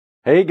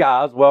Hey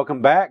guys,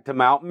 welcome back to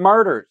Mountain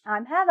Murders.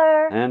 I'm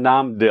Heather. And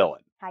I'm Dylan.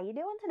 How you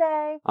doing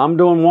today? I'm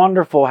doing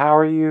wonderful. How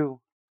are you?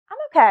 I'm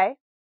okay.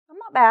 I'm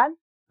not bad.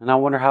 And I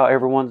wonder how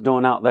everyone's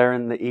doing out there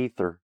in the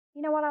ether.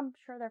 You know what? I'm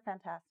sure they're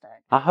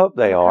fantastic. I hope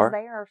they are.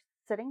 Because they are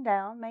sitting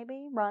down,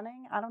 maybe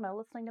running, I don't know,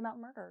 listening to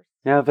Mountain Murders.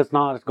 Yeah, if it's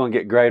not, it's going to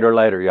get greater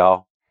later,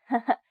 y'all.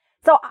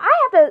 So I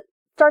have to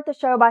start the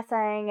show by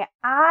saying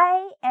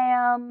I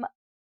am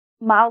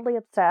mildly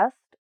obsessed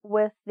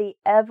with the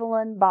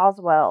Evelyn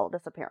Boswell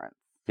disappearance.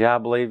 Yeah, I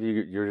believe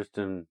you're just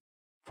in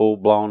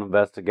full-blown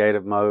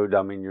investigative mode.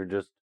 I mean,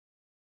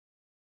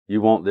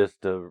 you want this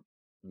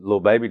little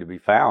baby to be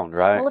found,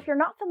 right? Well, if you're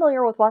not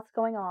familiar with what's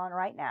going on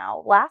right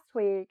now, last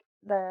week,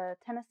 the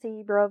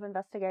Tennessee Bureau of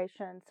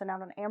Investigation sent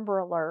out an Amber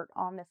Alert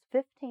on this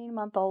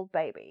 15-month-old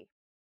baby.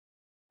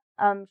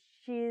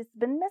 She's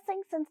been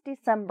missing since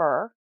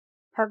December.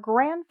 Her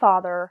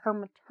grandfather, her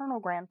maternal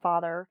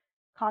grandfather,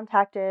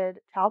 contacted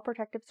Child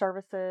Protective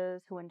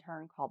Services, who in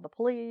turn called the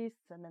police,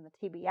 and then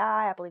the TBI.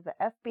 I believe the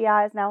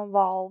FBI is now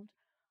involved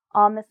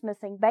on this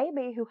missing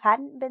baby who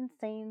hadn't been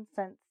seen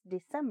since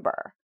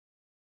December.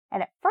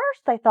 And at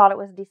first they thought it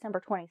was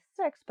December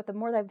 26th, but the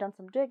more they've done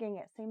some digging,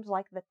 it seems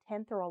like the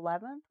 10th or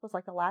 11th was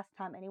like the last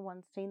time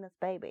anyone's seen this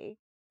baby.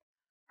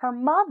 Her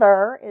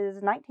mother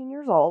is 19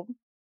 years old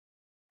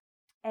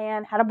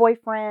and had a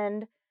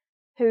boyfriend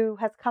who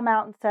has come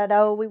out and said,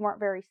 oh, we weren't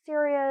very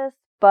serious,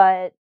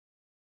 but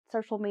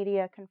social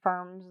media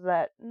confirms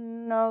that,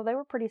 no, they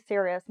were pretty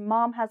serious.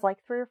 Mom has like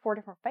 3 or 4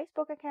 different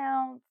Facebook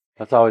accounts.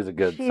 That's always a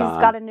good sign. She's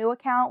got a new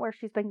account where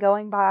she's been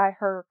going by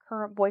her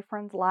current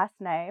boyfriend's last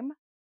name,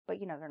 but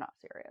they're not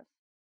serious.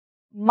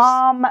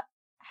 Mom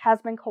has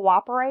been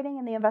cooperating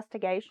in the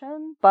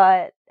investigation,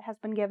 but has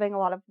been giving a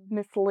lot of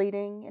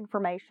misleading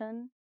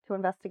information to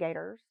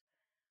investigators.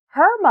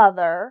 Her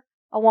mother,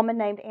 a woman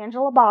named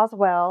Angela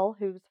Boswell,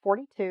 who's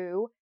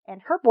 42,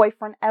 and her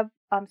boyfriend,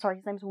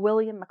 his name's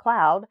William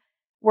McLeod,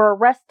 were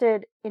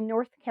arrested in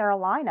North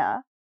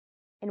Carolina,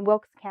 in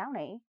Wilkes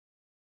County,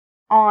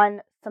 on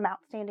some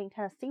outstanding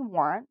Tennessee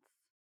warrants,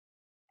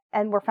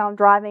 and were found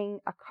driving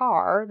a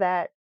car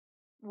that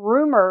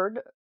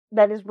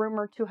is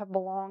rumored to have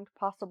belonged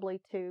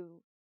possibly to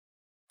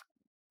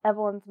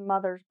Evelyn's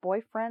mother's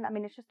boyfriend. I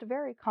mean, it's just a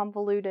very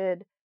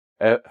convoluted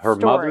her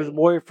story. Mother's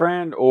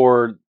boyfriend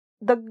or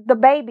the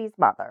baby's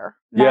mother,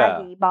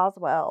 Maggie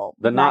Boswell,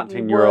 the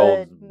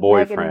 19-year-old's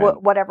boyfriend, Megan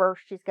whatever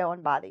she's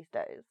going by these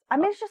days. I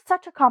mean, it's just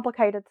such a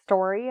complicated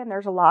story, and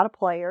there's a lot of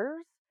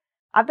players.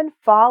 I've been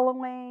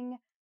following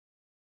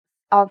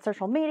on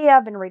social media.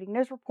 I've been reading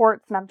news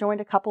reports, and I've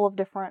joined a couple of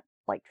different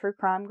true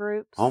crime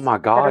groups. Oh my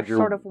God, you're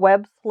sort of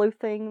web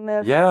sleuthing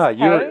this. Yeah,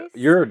 case.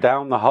 You're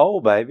down the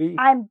hole, baby.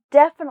 I'm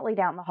definitely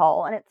down the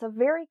hole, and it's a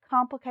very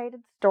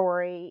complicated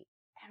story.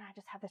 And I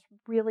just have this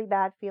really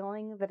bad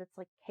feeling that it's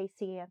like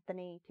Casey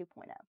Anthony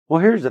 2.0.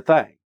 Well, here's the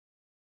thing.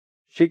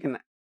 She can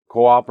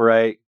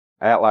cooperate,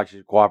 act like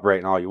she's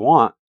cooperating all you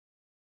want.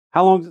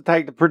 How long does it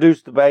take to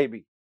produce the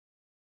baby?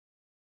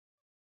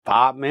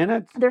 5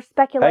 minutes? There's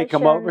speculation hey,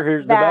 come over,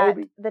 here's that the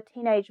baby. The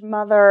teenage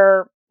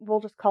mother,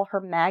 we'll just call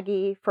her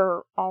Maggie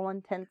for all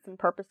intents and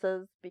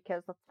purposes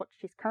because that's what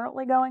she's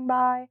currently going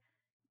by,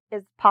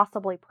 is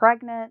possibly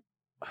pregnant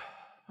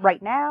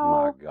right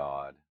now. My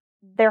God.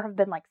 There have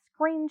been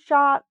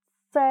screenshots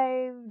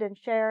saved and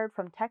shared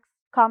from text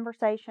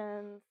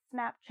conversations,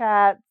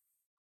 Snapchat,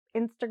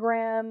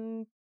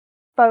 Instagram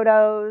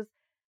photos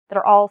that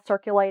are all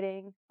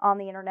circulating on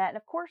the internet. And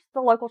of course,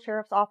 the local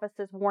sheriff's office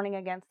is warning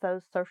against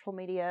those social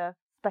media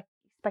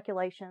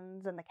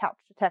speculations and the couch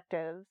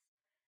detectives.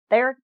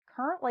 They're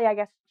currently, I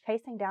guess,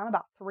 chasing down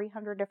about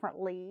 300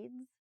 different leads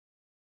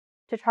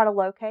to try to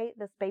locate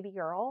this baby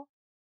girl.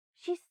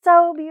 She's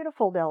so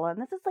beautiful, Dylan.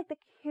 This is the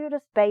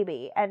cutest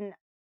baby. And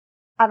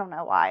I don't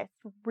know why.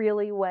 It's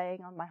really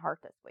weighing on my heart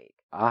this week.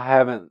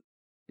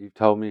 You've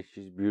told me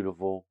she's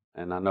beautiful,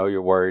 and I know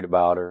you're worried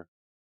about her,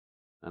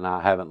 and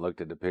I haven't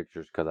looked at the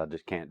pictures because I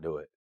just can't do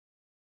it.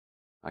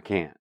 I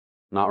can't.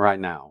 Not right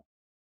now.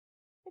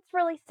 It's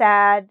really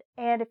sad,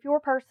 and if you're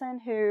a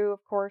person who,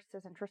 of course,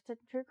 is interested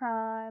in true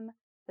crime,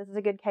 this is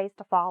a good case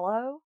to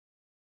follow.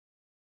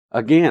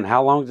 Again,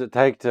 how long does it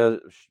take to,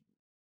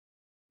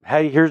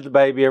 hey, here's the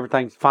baby,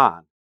 everything's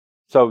fine.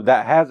 So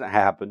that hasn't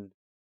happened.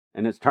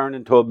 And it's turned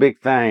into a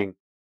big thing.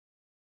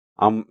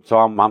 I'm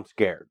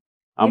scared.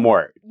 I'm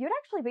worried. You'd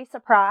actually be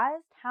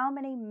surprised how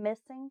many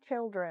missing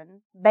children,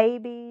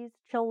 babies,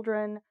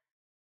 children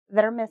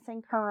that are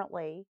missing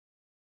currently,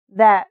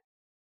 that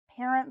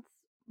parents,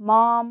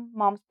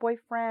 mom's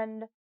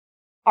boyfriend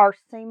are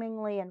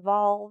seemingly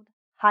involved,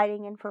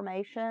 hiding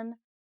information,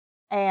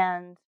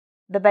 and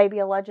the baby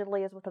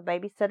allegedly is with a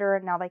babysitter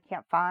and now they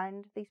can't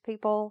find these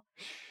people,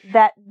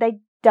 that they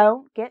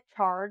don't get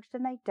charged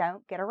and they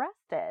don't get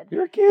arrested.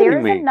 You're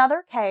kidding me. There's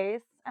another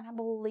case, and I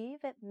believe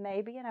it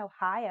may be in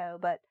Ohio,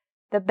 but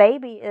the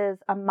baby is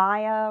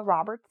Amaya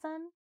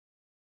Robertson.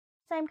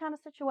 Same kind of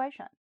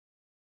situation.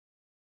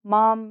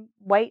 Mom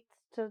waits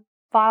to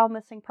file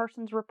missing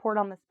persons report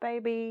on this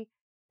baby.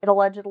 It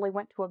allegedly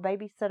went to a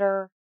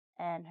babysitter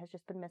and has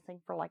just been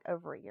missing for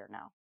over a year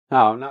now.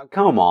 Oh, no,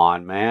 come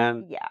on,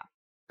 man. Yeah.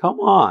 Come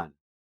on.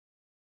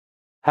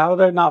 How are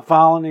they not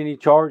filing any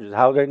charges?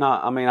 How are they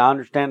not? I mean, I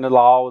understand the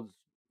laws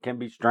can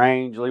be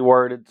strangely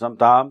worded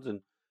sometimes,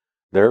 and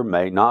there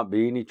may not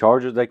be any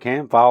charges they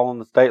can file on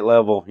the state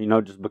level,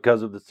 just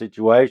because of the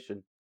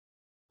situation.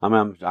 I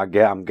mean,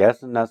 I'm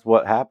guessing that's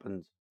what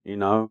happens,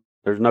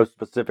 There's no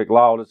specific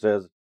law that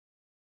says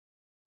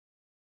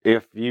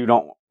if you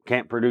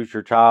can't produce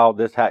your child,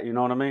 you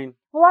know what I mean?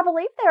 Well, I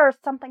believe there's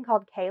something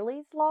called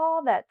Cayley's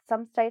Law that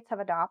some states have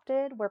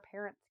adopted where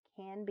parents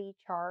can be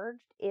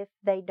charged if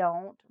they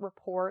don't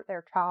report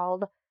their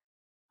child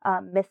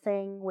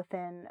missing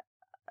within,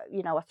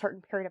 a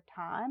certain period of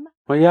time.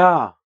 Well,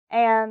 yeah.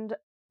 And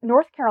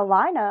North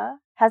Carolina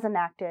has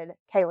enacted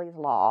Cayley's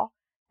Law.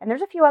 And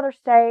there's a few other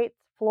states,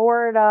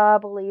 Florida, I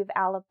believe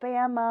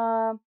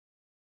Alabama,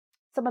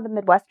 some of the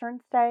Midwestern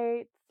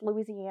states,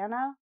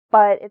 Louisiana.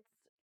 But it's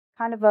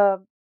kind of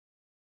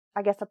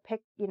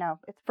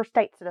it's for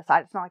states to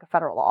decide. It's not like a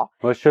federal law.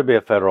 Well, it should be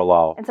a federal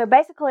law. And so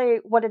basically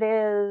what it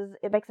is,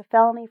 it makes a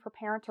felony for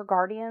parents or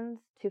guardians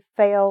to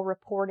fail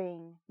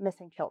reporting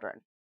missing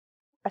children,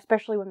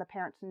 especially when the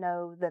parents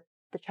know that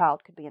the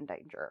child could be in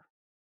danger.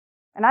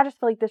 And I just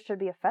feel like this should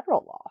be a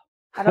federal law.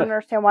 I don't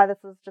understand why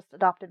this is just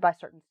adopted by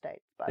certain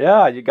states. But.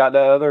 Yeah, you got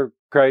that other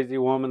crazy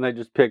woman they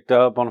just picked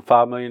up on a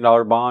 $5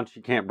 million bond. She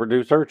can't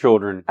produce her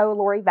children. Oh,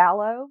 Lori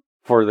Vallow?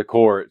 For the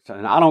courts.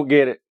 And I don't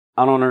get it.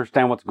 I don't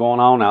understand what's going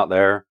on out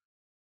there.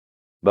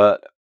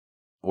 But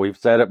we've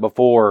said it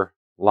before.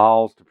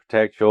 Laws to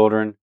protect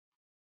children.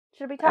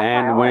 Should be top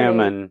and priority.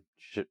 women.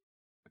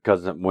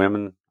 Because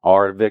women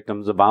are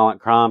victims of violent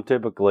crime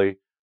typically.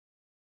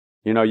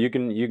 You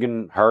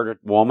can hurt a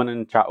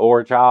woman or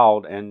a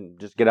child and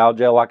just get out of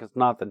jail like it's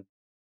nothing.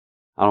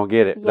 I don't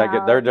get it.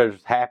 Yeah. They're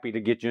just happy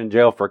to get you in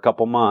jail for a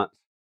couple months.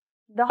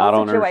 The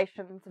whole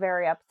situation's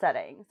very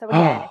upsetting. So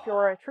again, if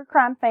you're a true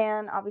crime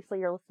fan, obviously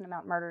you're listening to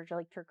Mountain Murders, you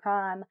like true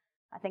crime.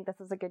 I think this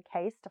is a good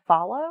case to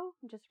follow.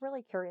 I'm just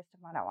really curious to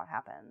find out what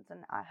happens. And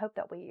I hope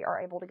that we are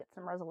able to get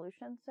some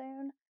resolution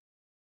soon.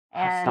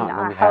 And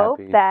I hope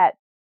that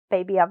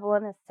baby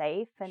Evelyn is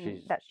safe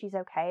and that she's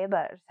okay, but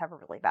I just have a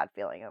really bad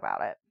feeling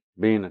about it.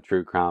 Being a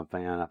true crime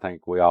fan, I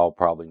think we all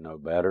probably know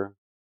better,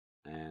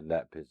 and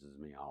that pisses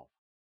me off.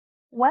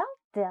 Well,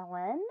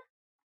 Dylan,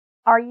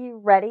 are you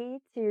ready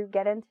to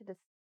get into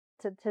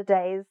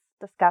today's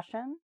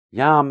discussion?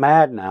 Yeah, I'm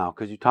mad now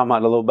because you're talking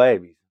about the little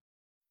babies.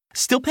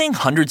 Still paying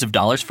hundreds of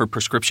dollars for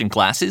prescription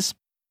glasses?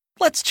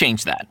 Let's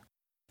change that.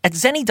 At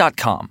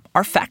Zenni.com,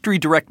 our factory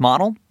direct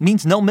model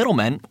means no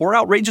middlemen or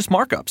outrageous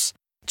markups.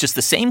 Just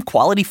the same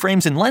quality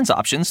frames and lens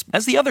options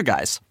as the other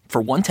guys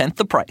for 1/10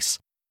 the price.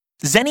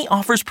 Zenni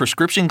offers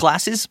prescription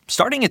glasses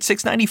starting at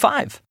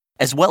 $6.95,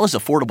 as well as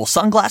affordable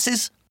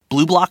sunglasses,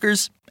 blue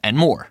blockers, and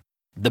more.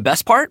 The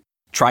best part?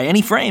 Try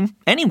any frame,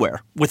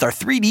 anywhere, with our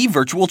 3D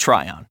virtual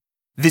try-on.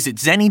 Visit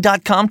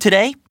Zenni.com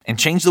today and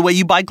change the way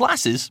you buy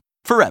glasses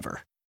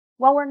forever.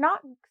 Well, we're not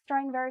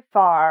straying very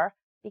far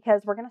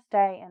because we're going to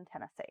stay in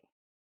Tennessee.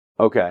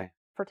 Okay.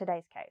 For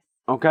today's case.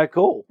 Okay,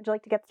 cool. Would you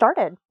like to get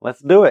started?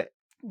 Let's do it.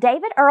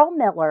 David Earl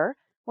Miller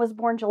was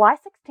born July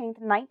 16th,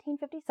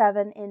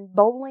 1957 in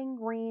Bowling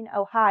Green,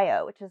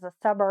 Ohio, which is a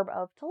suburb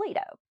of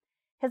Toledo.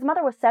 His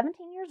mother was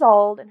 17 years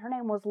old, and her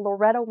name was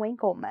Loretta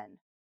Winkleman.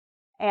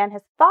 And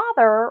his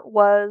father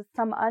was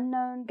some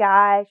unknown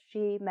guy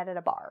she met at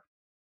a bar.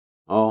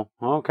 Oh,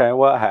 okay.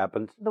 What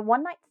happened? The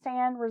one-night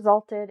stand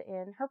resulted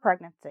in her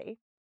pregnancy.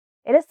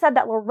 It is said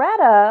that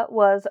Loretta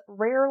was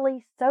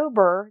rarely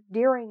sober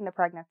during the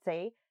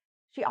pregnancy.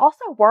 She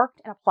also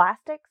worked in a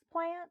plastics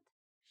plant.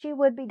 She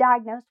would be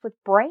diagnosed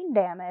with brain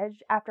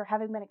damage after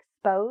having been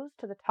exposed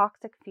to the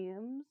toxic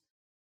fumes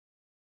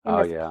in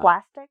this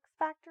plastics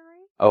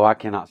factory. Oh, I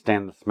cannot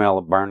stand the smell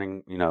of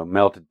burning,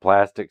 melted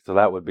plastic, so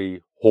that would be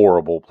a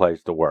horrible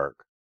place to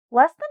work.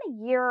 Less than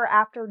a year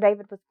after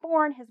David was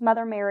born, his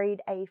mother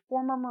married a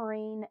former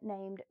Marine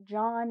named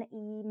John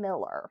E.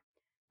 Miller.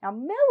 Now,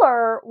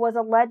 Miller was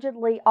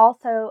allegedly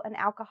also an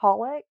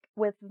alcoholic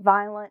with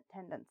violent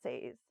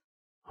tendencies.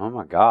 Oh,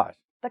 my gosh.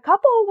 The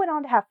couple went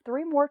on to have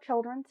 3 more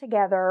children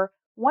together.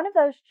 One of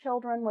those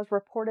children was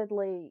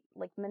reportedly,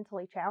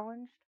 mentally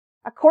challenged.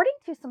 According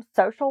to some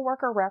social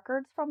worker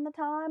records from the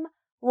time,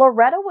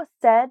 Loretta was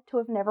said to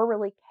have never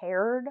really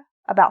cared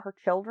about her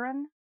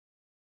children.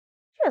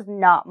 She was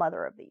not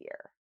Mother of the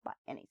Year by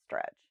any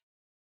stretch.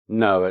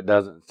 No, it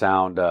doesn't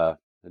sound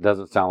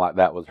like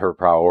that was her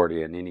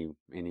priority in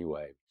any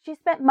way. She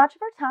spent much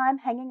of her time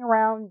hanging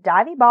around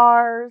divey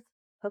bars,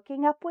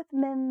 hooking up with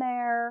men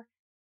there,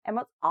 and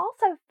was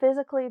also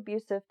physically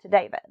abusive to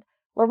David.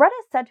 Loretta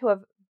is said to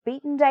have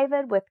beaten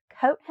David with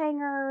coat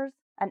hangers,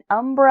 an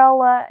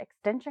umbrella,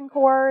 extension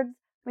cords.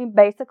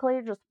 Basically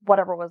just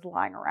whatever was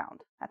lying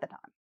around at the time.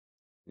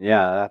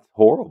 Yeah, that's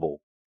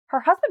horrible. Her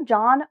husband,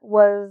 John,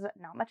 was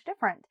not much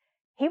different.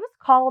 He was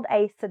called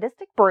a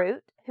sadistic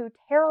brute who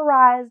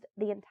terrorized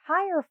the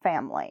entire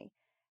family.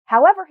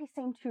 However, he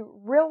seemed to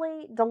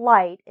really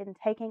delight in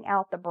taking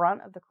out the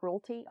brunt of the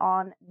cruelty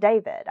on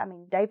David.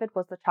 David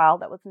was the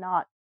child that was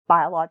not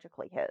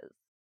biologically his.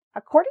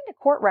 According to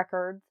court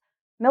records,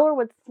 Miller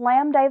would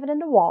slam David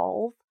into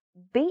walls,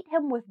 beat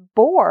him with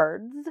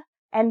boards,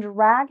 and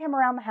drag him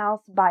around the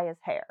house by his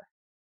hair.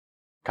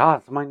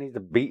 God, somebody needs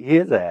to beat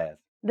his ass.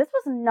 This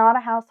was not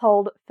a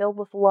household filled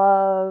with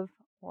love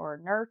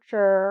or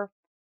nurture.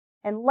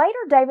 And later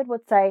David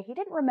would say he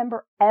didn't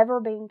remember ever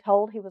being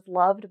told he was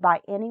loved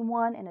by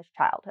anyone in his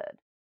childhood.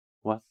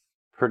 Well,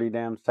 that's pretty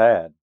damn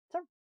sad.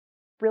 It's a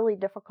really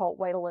difficult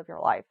way to live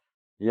your life.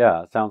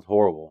 Yeah, it sounds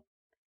horrible.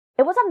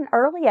 It was at an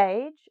early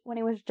age, when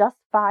he was just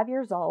 5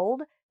 years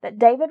old, that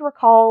David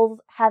recalls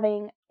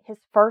having his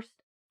first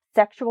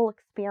sexual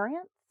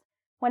experience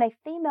when a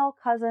female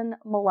cousin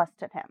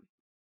molested him.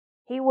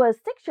 He was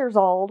 6 years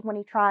old when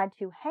he tried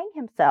to hang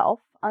himself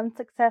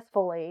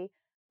unsuccessfully,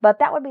 but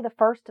that would be the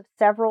first of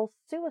several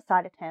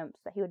suicide attempts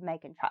that he would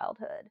make in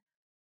childhood.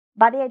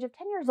 By the age of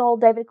 10 years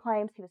old, David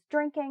claims he was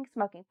drinking,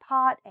 smoking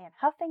pot, and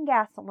huffing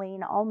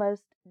gasoline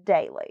almost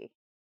daily.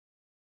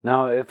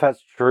 Now, if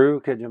that's true,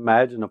 could you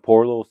imagine a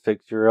poor little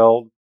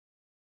 6-year-old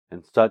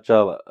in such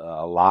a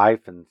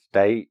life and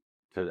state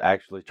to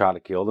actually try to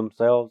kill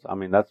themselves? I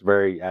mean, that's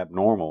very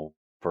abnormal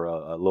for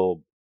a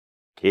little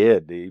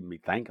kid to even be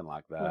thinking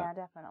like that. Yeah,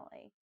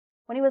 definitely.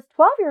 When he was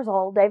 12 years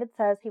old, David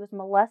says he was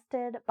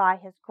molested by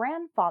his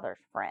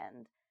grandfather's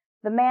friend.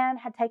 The man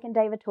had taken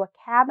David to a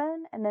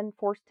cabin and then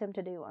forced him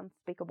to do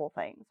unspeakable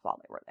things while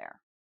they were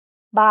there.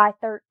 By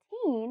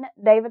 13,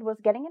 David was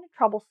getting into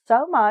trouble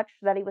so much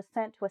that he was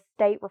sent to a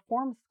state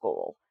reform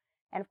school.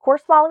 And of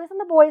course, while he was in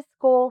the boys'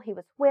 school, he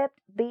was whipped,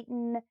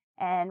 beaten,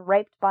 and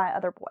raped by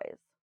other boys.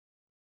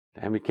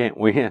 Damn, you can't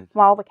win.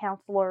 While the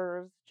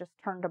counselors just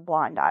turned a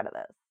blind eye to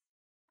this.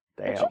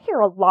 Damn. But you hear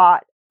a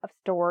lot of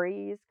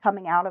stories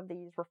coming out of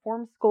these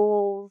reform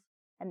schools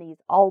and these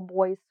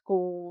all-boys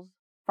schools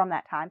from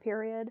that time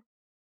period.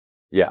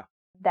 Yeah.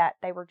 That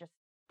they were just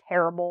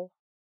terrible.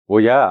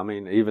 Well, yeah. I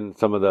mean, even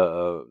some of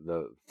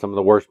the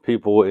worst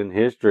people in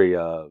history,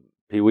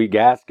 Pee Wee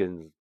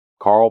Gaskins,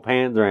 Carl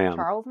Panzram,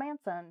 Charles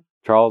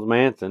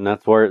Manson.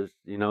 That's where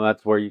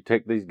that's where you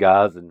take these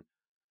guys and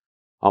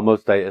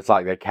almost it's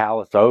like they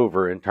callous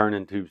over and turn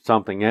into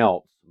something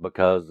else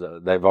because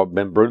they've all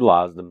been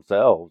brutalized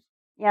themselves.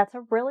 Yeah, it's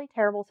a really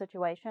terrible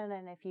situation.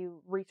 And if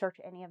you research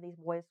any of these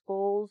boys'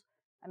 schools,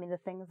 I mean, the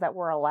things that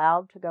were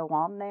allowed to go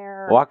on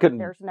there,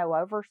 there's no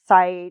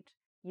oversight.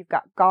 You've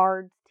got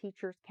guards,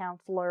 teachers,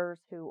 counselors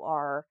who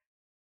are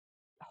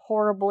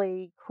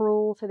horribly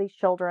cruel to these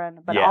children,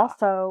 but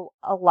also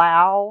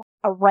allow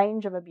a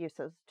range of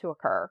abuses to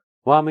occur.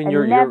 Well, I mean,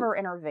 you're never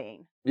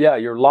intervene. Yeah,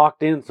 you're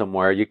locked in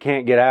somewhere. You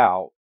can't get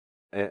out,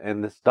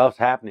 and this stuff's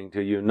happening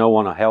to you, and no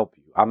one will help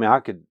you. I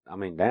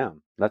mean,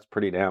 damn, that's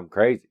pretty damn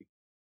crazy.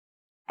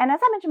 And as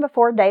I mentioned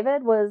before,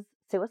 David was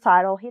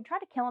suicidal. He had tried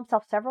to kill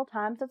himself several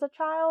times as a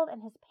child,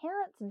 and his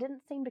parents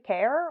didn't seem to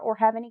care or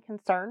have any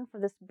concern for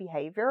this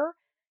behavior.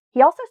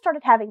 He also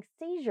started having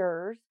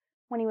seizures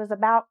when he was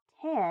about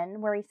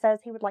 10, where he says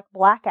he would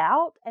black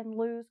out and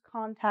lose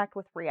contact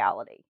with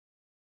reality.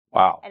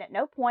 Wow. And at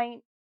no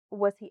point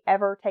was he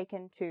ever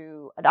taken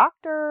to a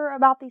doctor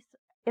about these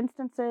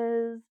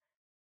instances.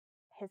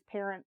 His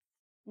parents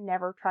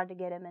never tried to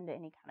get him into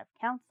any kind of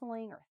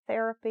counseling or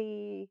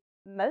therapy.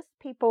 Most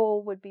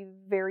people would be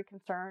very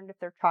concerned if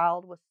their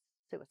child was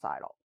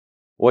suicidal.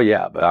 Well,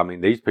 yeah, but I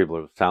mean, these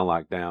people sound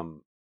like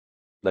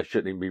they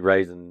shouldn't even be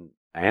raising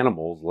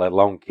animals, let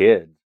alone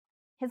kids.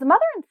 His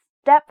mother and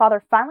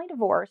stepfather finally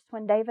divorced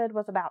when David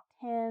was about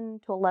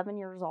 10 to 11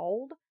 years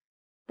old.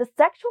 The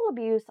sexual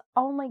abuse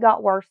only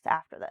got worse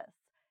after this.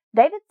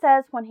 David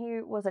says when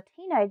he was a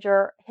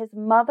teenager, his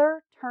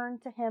mother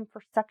turned to him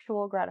for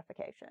sexual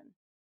gratification.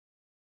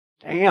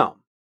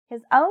 Damn.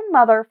 His own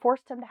mother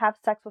forced him to have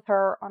sex with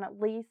her on at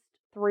least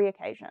 3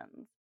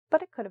 occasions,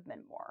 but it could have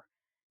been more.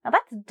 Now,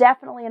 that's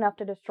definitely enough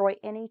to destroy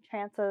any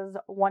chances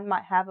one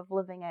might have of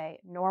living a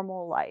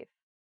normal life.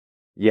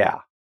 Yeah.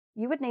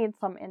 You would need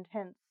some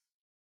intense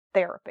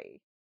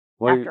therapy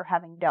after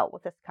having dealt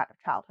with this kind of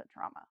childhood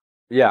trauma.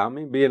 Yeah, I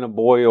mean, being a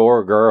boy or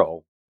a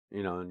girl,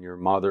 and your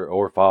mother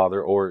or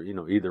father or,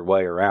 either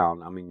way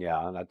around, I mean,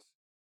 yeah, that's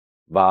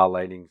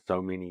violating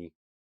so many.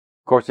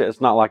 Of course,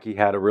 it's not like he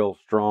had a real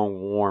strong,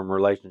 warm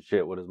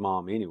relationship with his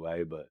mom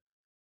anyway, but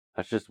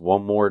that's just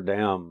one more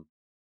damn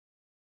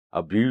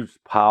abuse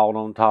piled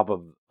on top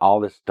of all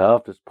this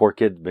stuff this poor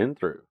kid's been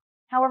through.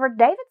 However,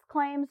 David's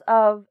claims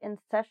of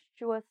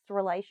incestuous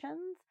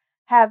relations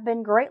have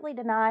been greatly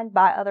denied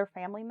by other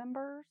family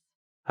members.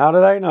 How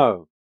do they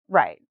know?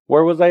 Right.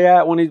 Where was they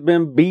at when he's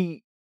been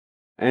beat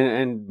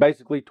and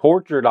basically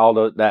tortured all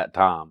that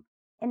time?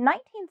 In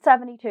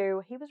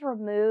 1972, he was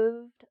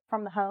removed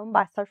from the home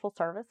by social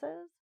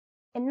services.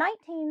 In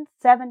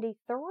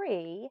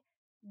 1973,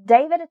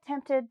 David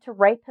attempted to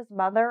rape his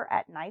mother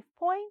at knife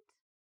point.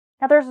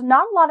 Now, there's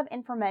not a lot of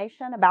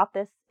information about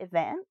this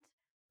event,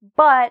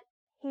 but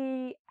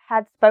he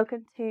had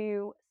spoken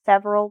to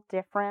several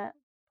different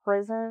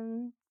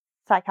prison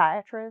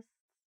psychiatrists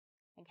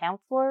and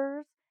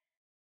counselors.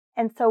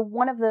 And so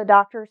one of the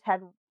doctors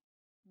had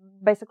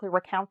basically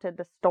recounted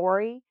the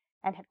story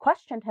and had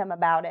questioned him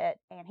about it,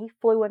 and he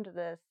flew into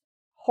this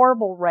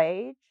horrible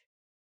rage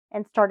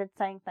and started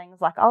saying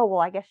things like, oh, well,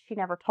 I guess she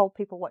never told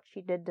people what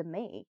she did to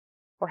me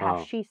or how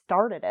Oh. she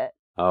started it.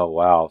 Oh,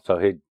 wow. So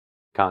he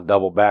kind of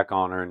doubled back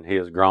on her, and he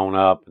has grown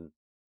up. And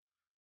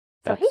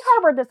So he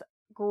harbored this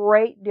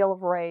great deal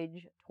of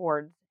rage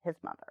towards his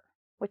mother,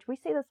 which we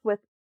see this with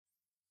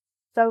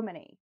so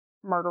many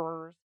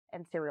murderers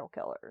and serial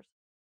killers.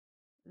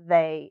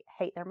 They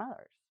hate their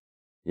mothers.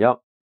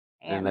 Yep.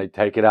 And they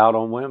take it out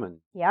on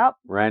women. Yep.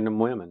 Random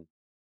women.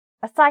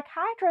 A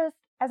psychiatrist,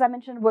 as I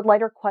mentioned, would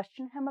later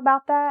question him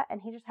about that,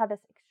 and he just had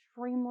this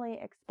extremely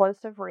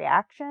explosive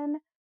reaction.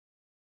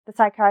 The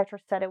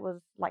psychiatrist said it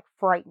was like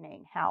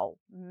frightening how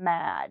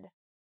mad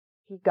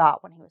he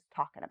got when he was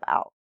talking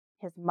about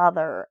his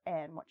mother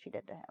and what she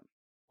did to him.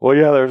 Well,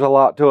 yeah, there's a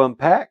lot to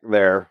unpack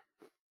there.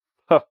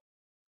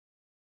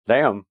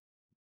 Damn.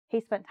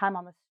 He spent time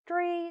on the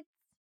streets,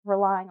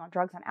 relying on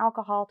drugs and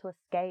alcohol to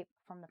escape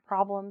from the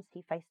problems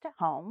he faced at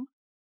home.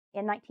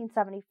 In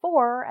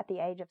 1974, at the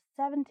age of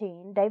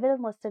 17, David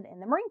enlisted in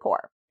the Marine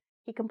Corps.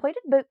 He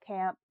completed boot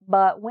camp,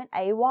 but went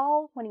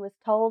AWOL when he was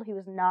told he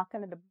was not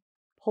going to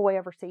deploy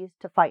overseas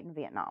to fight in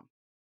Vietnam.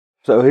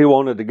 So he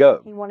wanted to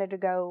go. He wanted to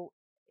go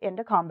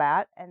into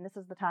combat, and this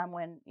is the time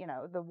when,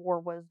 the war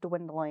was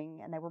dwindling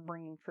and they were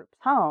bringing troops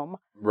home.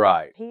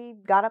 Right. He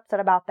got upset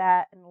about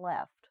that and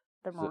left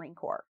the Marine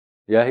Corps.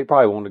 Yeah, he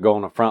probably wanted to go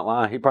on the front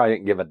line. He probably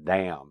didn't give a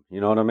damn.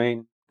 You know what I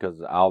mean? Because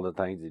of all the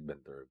things he'd been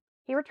through.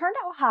 He returned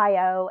to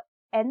Ohio,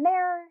 and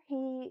there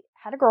he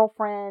had a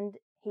girlfriend.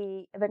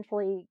 He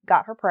eventually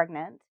got her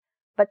pregnant,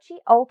 but she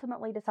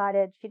ultimately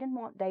decided she didn't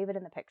want David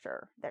in the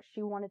picture, that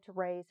she wanted to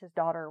raise his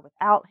daughter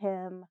without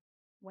him,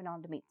 went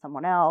on to meet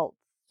someone else.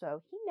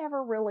 So he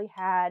never really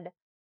had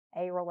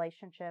a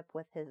relationship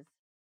with his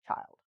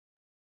child.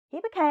 He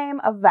became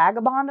a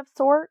vagabond of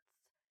sorts.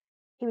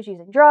 He was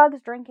using drugs,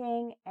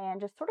 drinking, and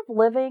just sort of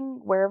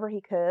living wherever he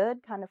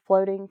could, kind of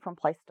floating from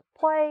place to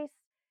place.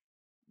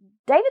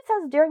 David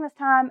says during this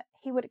time,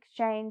 he would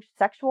exchange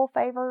sexual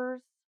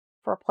favors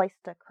for a place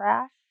to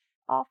crash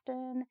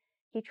often.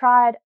 He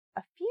tried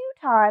a few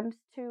times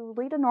to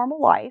lead a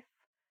normal life,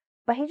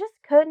 but he just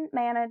couldn't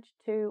manage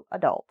to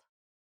adult.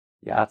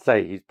 Yeah, I'd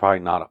say he's probably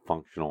not a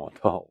functional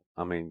adult.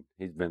 I mean,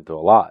 he's been through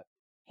a lot.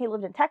 He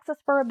lived in Texas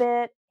for a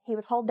bit. He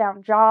would hold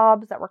down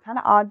jobs that were kind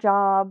of odd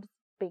jobs,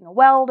 being a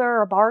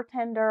welder, a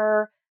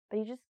bartender, but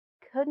he just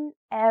couldn't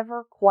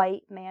ever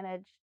quite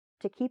manage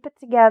to keep it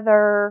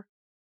together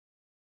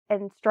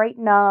and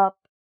straighten up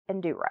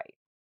and do right.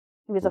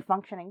 He was a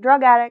functioning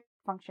drug addict,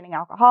 functioning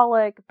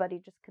alcoholic, but he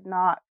just could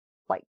not,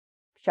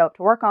 show up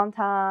to work on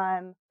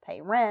time, pay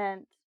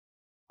rent,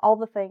 all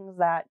the things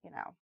that,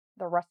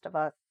 the rest of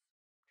us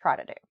try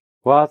to do.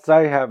 Well, I'd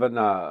say having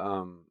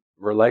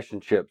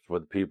relationships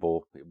with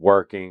people,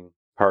 working,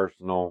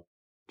 personal,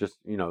 just,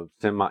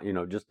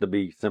 just to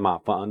be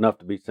enough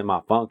to be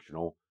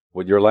semi-functional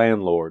with your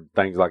landlord,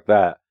 things like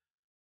that.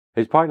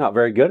 He's probably not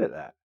very good at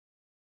that.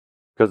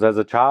 Because as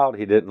a child,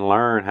 he didn't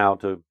learn how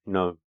to,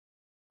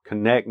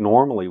 connect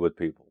normally with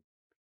people.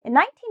 In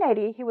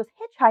 1980, he was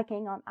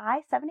hitchhiking on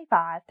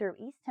I-75 through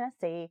East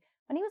Tennessee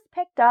when he was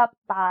picked up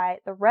by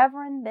the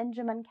Reverend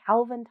Benjamin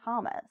Calvin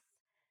Thomas,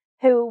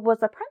 who was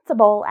a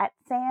principal at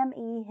Sam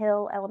E.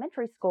 Hill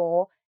Elementary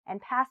School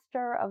and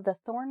pastor of the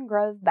Thorn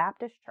Grove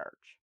Baptist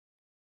Church.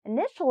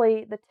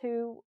 Initially, the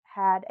two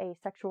had a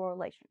sexual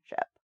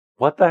relationship.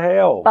 What the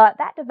hell? But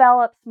that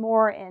develops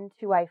more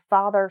into a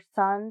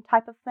father-son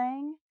type of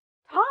thing.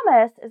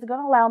 Thomas is going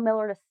to allow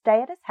Miller to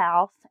stay at his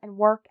house and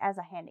work as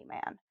a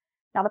handyman.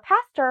 Now, the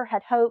pastor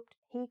had hoped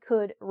he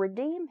could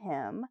redeem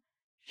him,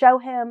 show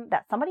him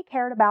that somebody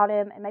cared about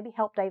him, and maybe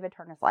help David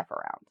turn his life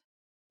around.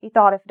 He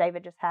thought if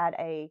David just had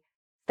a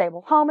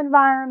stable home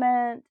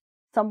environment,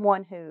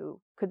 someone who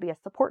could be a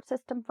support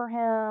system for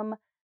him,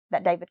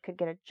 that David could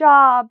get a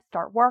job,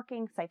 start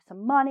working, save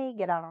some money,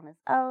 get out on his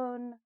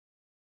own.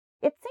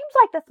 It seems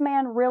like this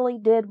man really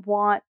did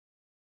want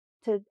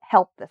to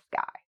help this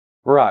guy.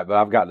 Right, but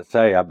I've got to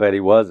say, I bet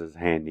he was his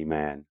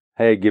handyman.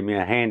 Hey, give me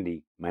a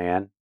handy,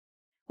 man.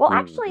 Well,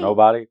 actually,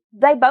 nobody?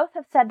 They both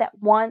have said that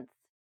once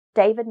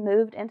David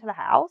moved into the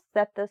house,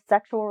 that the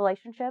sexual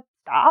relationship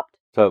stopped.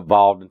 So it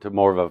evolved into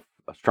more of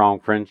a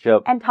strong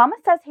friendship. And Thomas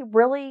says he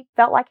really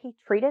felt like he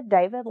treated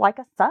David like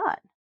a son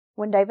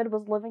when David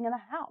was living in the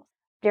house.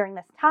 During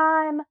this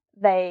time,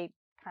 they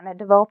kind of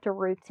developed a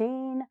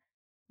routine.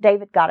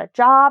 David got a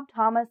job.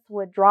 Thomas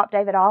would drop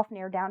David off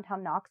near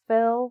downtown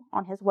Knoxville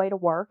on his way to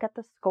work at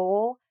the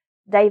school.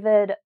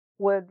 David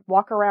would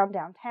walk around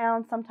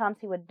downtown. Sometimes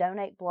he would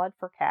donate blood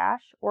for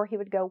cash, or he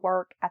would go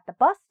work at the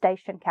bus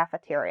station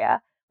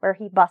cafeteria, where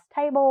he bussed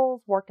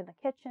tables, worked in the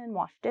kitchen,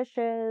 washed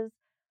dishes.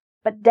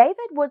 But David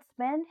would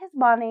spend his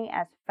money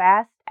as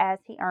fast as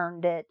he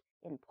earned it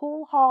in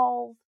pool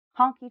halls,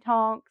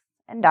 honky-tonks,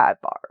 and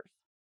dive bars.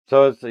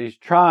 So he's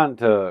trying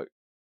to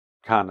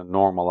kind of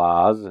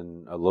normalize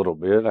and a little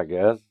bit, I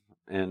guess.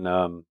 And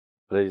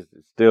but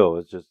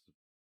it's just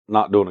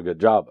not doing a good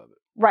job of it.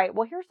 Right.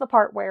 Well, here's the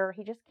part where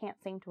he just can't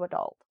seem to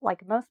adult.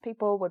 Like most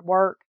people would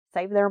work,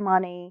 save their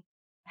money,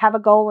 have a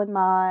goal in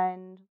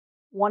mind,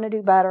 want to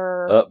do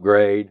better.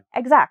 Upgrade.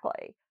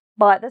 Exactly.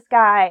 But this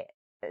guy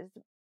as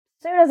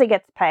soon as he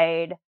gets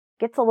paid,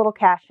 gets a little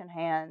cash in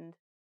hand,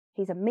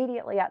 he's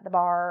immediately at the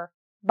bar,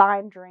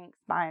 buying drinks,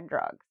 buying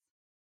drugs.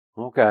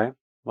 Okay.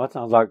 Well, that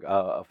sounds like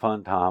a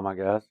fun time, I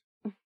guess.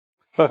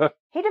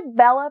 He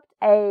developed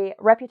a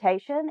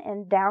reputation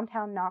in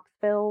downtown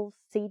Knoxville's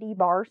seedy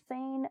bar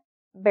scene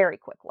very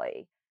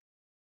quickly.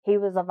 He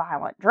was a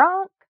violent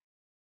drunk,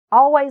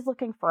 always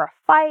looking for a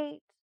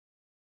fight.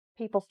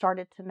 People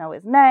started to know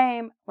his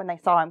name. When they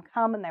saw him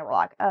coming, they were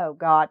like, oh,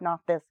 God,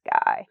 not this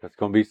guy. It's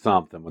going to be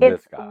something with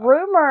this guy. It's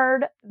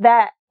rumored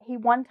that he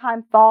one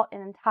time fought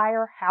an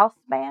entire house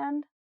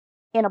band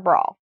in a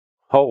brawl.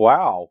 Oh,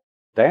 wow.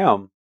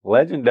 Damn.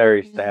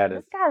 Legendary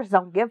status. This guy just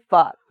don't give a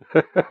fuck.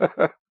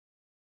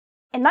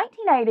 In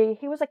 1980,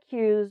 he was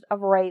accused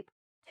of rape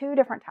 2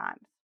 different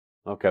times.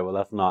 Okay, well,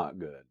 that's not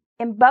good.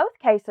 In both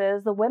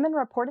cases, the women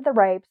reported the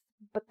rapes,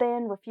 but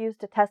then refused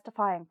to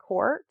testify in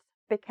court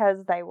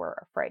because they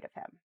were afraid of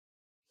him.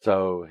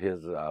 So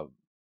his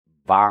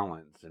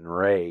violence and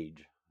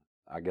rage,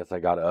 I guess they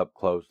got an up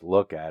close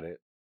look at it,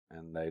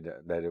 and they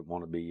didn't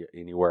want to be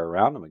anywhere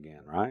around him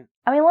again, right?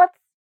 I mean, let's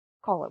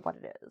call it what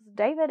it is.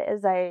 David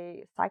is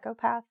a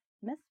psychopath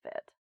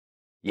misfit.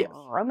 Yes.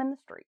 Roaming the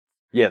streets.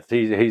 Yes,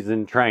 he's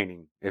in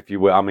training, if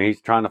you will. I mean,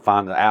 he's trying to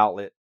find an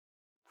outlet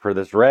for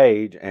this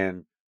rage,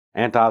 and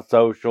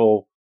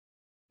antisocial,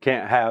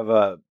 can't have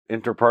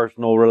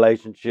interpersonal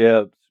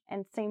relationships.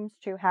 And seems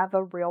to have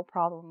a real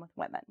problem with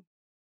women.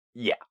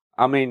 Yeah.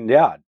 I mean,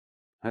 yeah,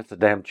 that's a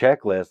damn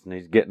checklist, and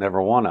he's getting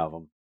every one of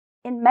them.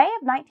 In May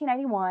of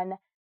 1981,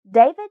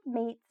 David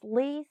meets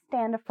Lee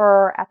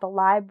Standifer at the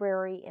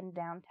library in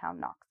downtown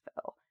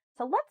Knoxville.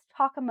 So let's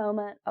talk a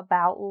moment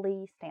about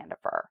Lee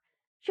Standifer.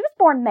 She was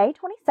born May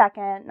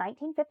 22nd,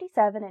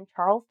 1957 in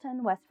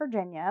Charleston, West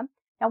Virginia.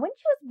 Now, when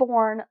she was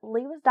born,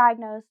 Lee was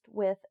diagnosed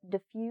with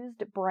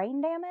diffused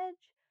brain damage,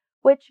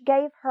 which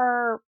gave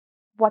her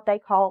what they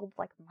called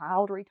like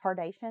mild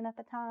retardation at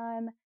the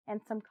time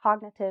and some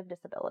cognitive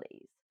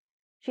disabilities.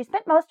 She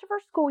spent most of her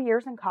school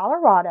years in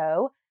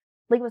Colorado.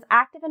 Lee was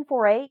active in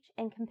 4-H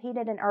and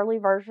competed in early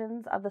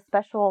versions of the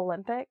Special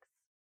Olympics.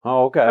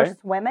 Oh, okay. For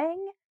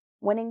swimming,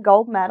 winning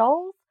gold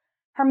medals.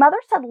 Her mother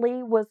said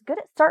Lee was good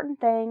at certain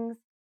things,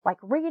 like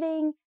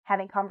reading,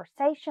 having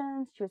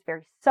conversations. She was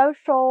very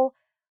social,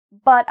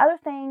 but other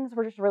things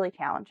were just really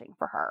challenging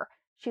for her.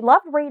 She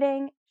loved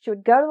reading. She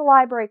would go to the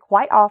library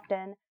quite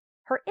often.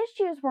 Her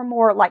issues were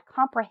more like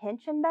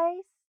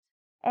comprehension-based,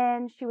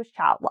 and she was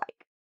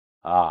childlike.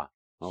 Ah,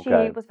 okay.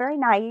 She was very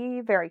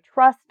naive, very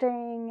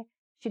trusting.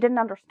 She didn't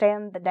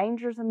understand the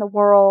dangers in the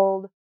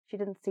world. She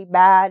didn't see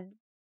bad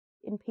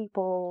in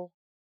people.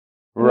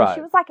 I mean,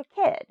 she was like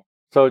a kid.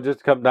 So it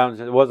just comes down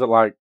to, it wasn't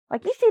like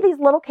you see these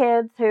little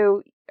kids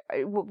who,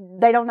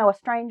 they don't know a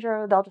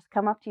stranger. They'll just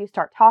come up to you,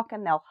 start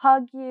talking. They'll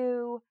hug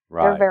you.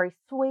 Right. They're very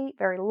sweet,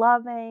 very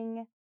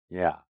loving.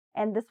 Yeah.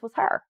 And this was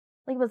her.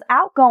 Lee was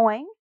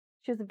outgoing.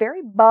 She was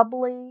very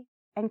bubbly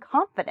and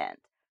confident.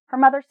 Her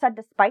mother said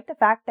despite the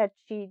fact that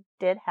she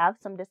did have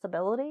some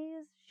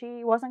disabilities,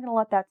 she wasn't going to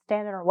let that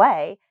stand in her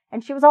way.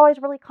 And she was always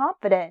really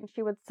confident.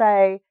 She would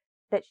say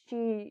that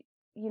she,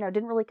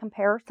 didn't really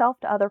compare herself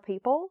to other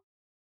people.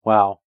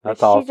 Wow,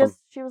 that's awesome.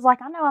 She was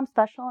like, I know I'm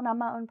special and I'm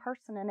my own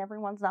person and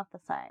everyone's not the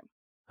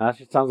same.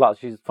 She sounds like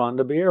she's fun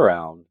to be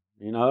around,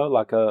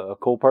 like a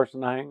cool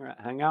person to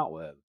hang out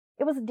with.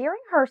 It was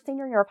during her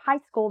senior year of high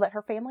school that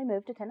her family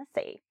moved to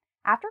Tennessee.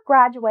 After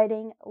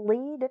graduating,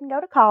 Lee didn't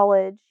go to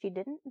college. She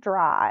didn't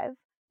drive.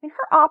 I mean,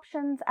 her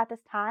options at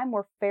this time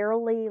were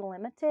fairly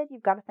limited.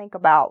 You've got to think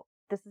about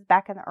this is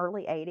back in the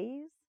early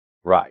 80s.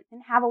 Right.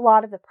 And have a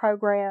lot of the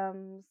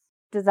programs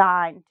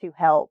designed to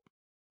help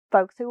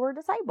folks who were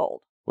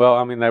disabled. Well,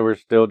 I mean, they were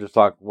still just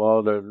like,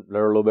 well, they're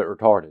a little bit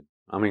retarded.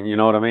 I mean, you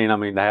know what I mean? I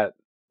mean, that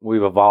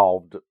we've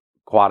evolved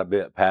quite a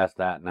bit past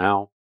that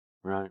now,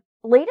 right?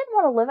 Lee didn't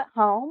want to live at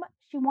home.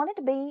 She wanted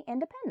to be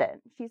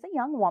independent. She's a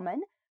young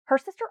woman. Her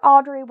sister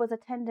Audrey was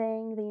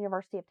attending the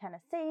University of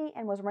Tennessee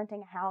and was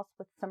renting a house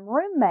with some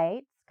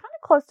roommates, kind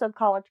of close to the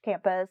college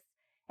campus,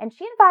 and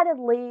she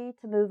invited Lee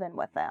to move in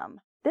with them.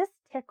 This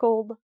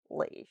tickled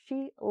Lee.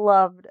 She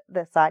loved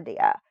this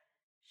idea.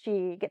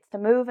 She gets to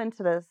move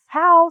into this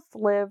house,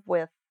 live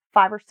with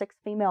 5 or 6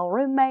 female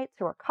roommates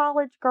who are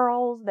college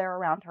girls. They're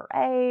around her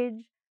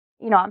age.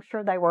 I'm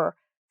sure they were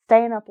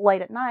staying up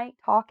late at night,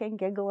 talking,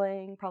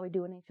 giggling, probably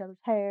doing each other's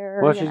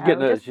hair. Well, she's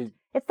getting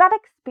it's that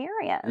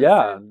experience.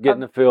 Yeah,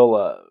 getting to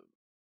feel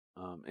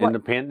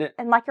independent.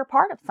 And like you're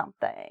part of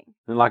something.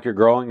 And like you're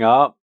growing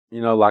up,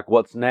 like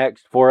what's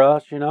next for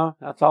us,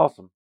 That's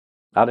awesome.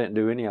 I didn't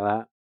do any of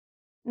that.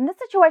 And this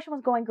situation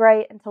was going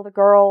great until the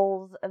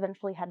girls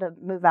eventually had to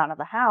move out of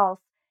the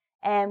house.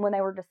 And when they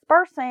were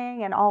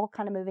dispersing and all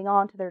kind of moving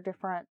on to their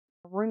different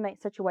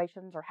roommate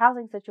situations or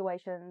housing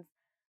situations,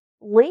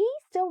 Lee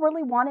still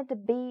really wanted to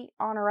be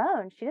on her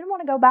own. She didn't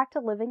want to go back to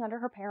living under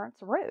her parents'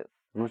 roof.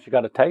 Well, she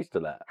got a taste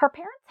of that. Her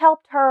parents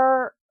helped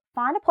her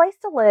find a place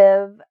to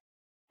live.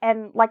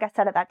 And like I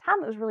said, at that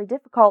time, it was really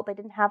difficult. They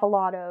didn't have a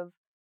lot of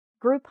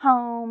group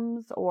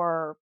homes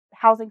or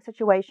housing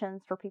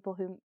situations for people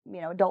who,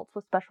 adults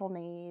with special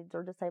needs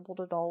or disabled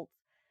adults.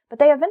 but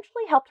they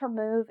eventually helped her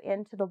move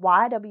into the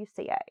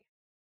YWCA.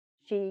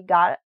 She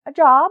got a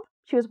job.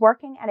 She was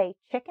working at a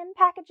chicken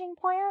packaging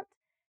plant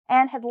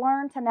and had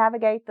learned to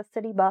navigate the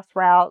city bus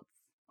routes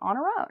on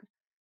her own.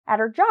 At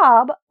her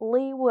job,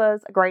 Lee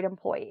was a great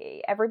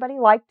employee. Everybody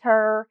liked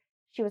her.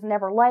 She was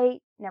never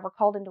late, never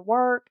called into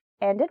work,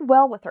 and did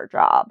well with her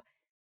job.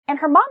 And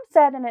her mom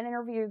said in an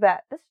interview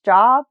that this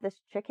job, this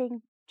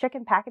chicken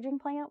packaging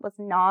plant, was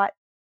not,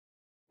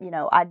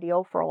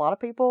 ideal for a lot of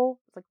people.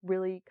 It's like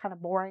really kind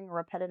of boring,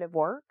 repetitive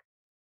work.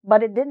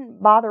 But it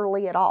didn't bother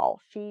Lee at all.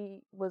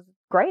 She was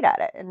great at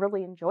it and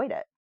really enjoyed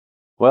it.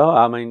 Well,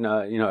 I mean,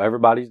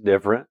 everybody's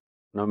different,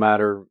 no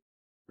matter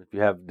if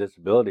you have a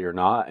disability or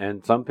not.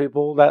 And some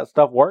people, that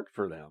stuff works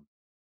for them.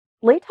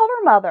 Lee told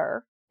her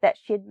mother that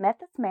she had met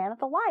this man at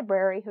the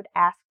library who'd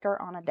asked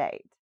her on a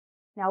date.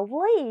 Now,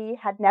 Lee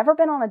had never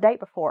been on a date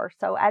before,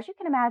 so as you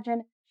can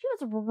imagine, she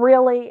was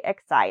really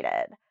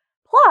excited.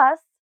 Plus,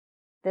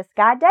 this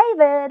guy,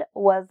 David,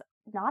 was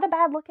not a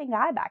bad-looking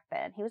guy back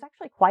then. He was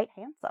actually quite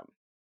handsome.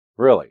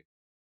 Really?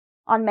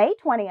 On May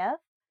 20th,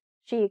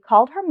 she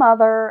called her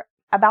mother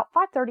about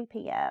 5:30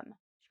 p.m.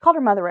 She called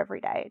her mother every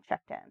day and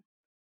checked in.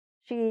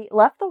 She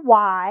left the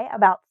Y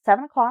about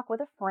 7 o'clock with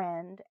a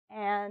friend,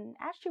 and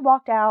as she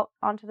walked out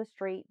onto the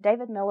street,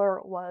 David Miller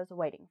was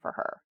waiting for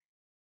her.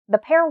 The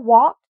pair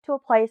walked to a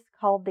place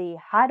called the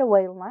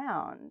Hideaway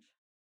Lounge.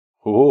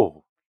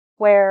 Ooh.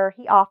 Where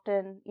he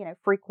often,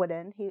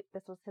 frequented.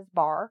 This was his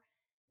bar.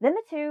 Then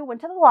the two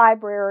went to the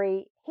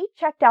library. He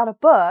checked out a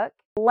book.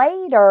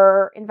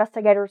 Later,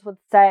 investigators would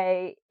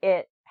say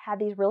it had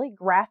these really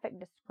graphic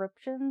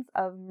descriptions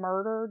of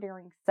murder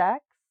during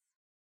sex.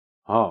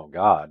 Oh,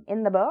 God.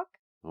 In the book.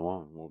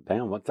 Oh, well,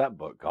 damn, what's that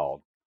book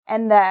called?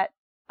 And that,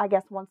 I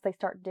guess, once they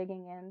start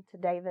digging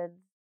into David's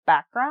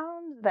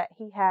background, that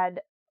he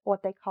had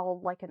what they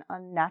called like an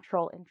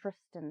unnatural interest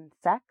in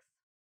sex.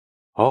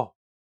 Oh,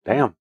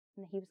 damn.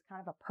 And he was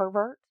kind of a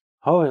pervert.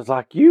 Oh, it's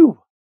like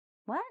you.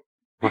 What?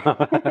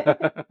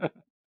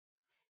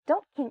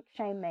 Don't kink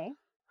shame me.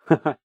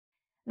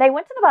 They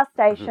went to the bus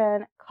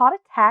station, caught a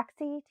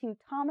taxi to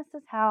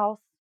Thomas's house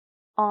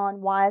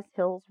on Wise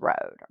Hills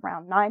Road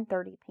around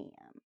 9:30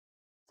 p.m.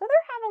 So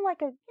they're having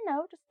like a,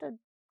 just a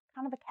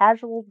kind of a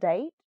casual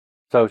date.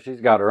 So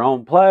she's got her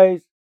own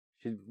place.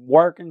 She's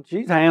working.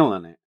 She's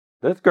handling it.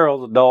 This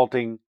girl's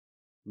adulting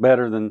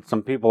better than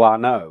some people I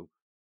know.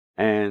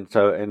 And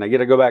they get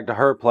to go back to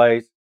her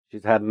place.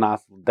 She's had a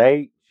nice little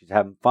date. She's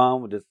having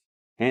fun with this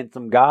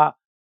handsome guy.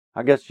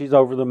 I guess she's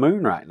over the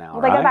moon right now,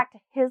 Well, they go back to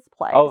his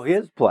place. Oh,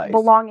 his place.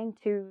 Belonging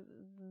to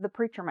the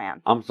preacher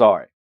man. I'm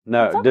sorry.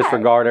 No, It's okay.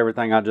 Disregard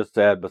everything I just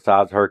said.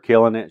 Besides her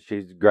killing it,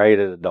 she's great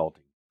at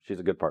adulting.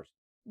 She's a good person.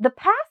 The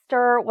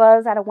pastor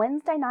was at a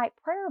Wednesday night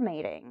prayer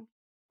meeting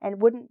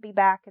and wouldn't be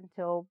back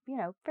until,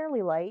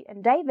 fairly late.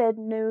 And David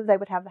knew they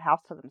would have the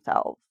house to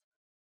themselves.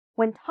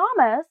 When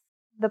Thomas,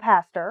 the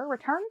pastor,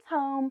 returns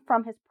home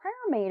from his prayer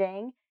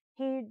meeting,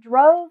 he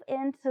drove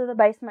into the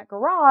basement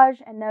garage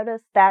and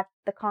noticed that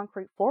the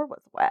concrete floor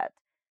was wet.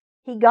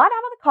 He got out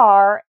of the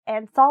car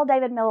and saw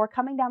David Miller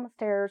coming down the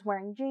stairs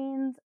wearing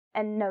jeans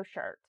and no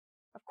shirt.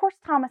 Of course,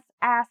 Thomas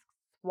asks,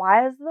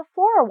 "Why is the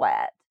floor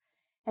wet?"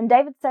 And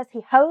David says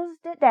he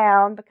hosed it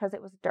down because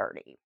it was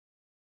dirty.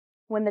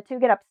 When the two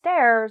get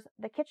upstairs,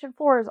 the kitchen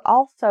floor is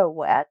also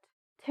wet.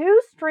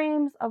 2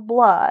 streams of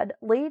blood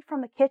lead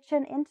from the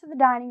kitchen into the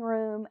dining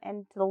room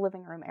and to the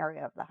living room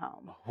area of the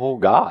home. Oh,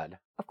 God.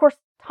 Of course,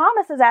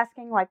 Thomas is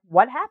asking,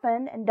 what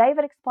happened? And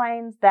David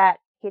explains that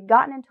he had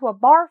gotten into a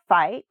bar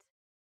fight,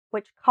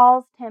 which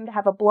caused him to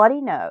have a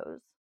bloody nose.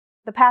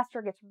 The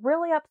pastor gets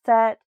really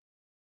upset,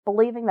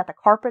 believing that the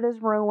carpet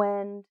is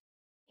ruined.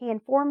 He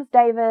informs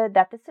David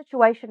that this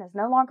situation is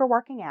no longer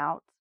working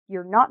out.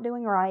 You're not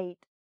doing right.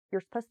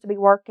 You're supposed to be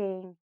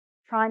working,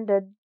 trying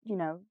to,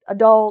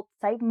 adult,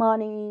 save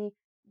money,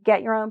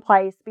 get your own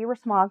place, be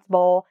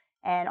responsible.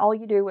 And all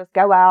you do is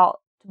go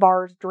out to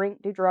bars,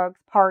 drink, do drugs,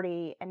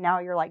 party. And now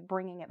you're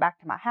bringing it back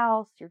to my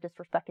house. You're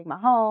disrespecting my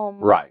home.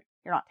 Right.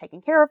 You're not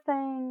taking care of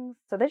things.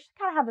 So they just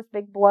kind of have this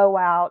big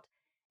blowout.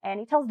 And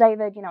he tells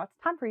David, it's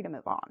time for you to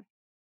move on.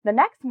 The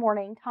next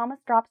morning, Thomas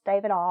drops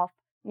David off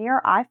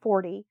near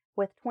I-40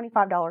 with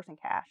 $25 in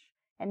cash.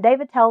 And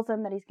David tells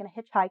him that he's going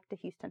to hitchhike to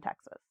Houston,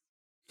 Texas.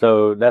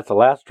 So that's the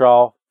last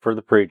straw for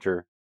the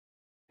preacher.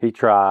 He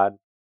tried.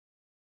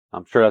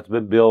 I'm sure that's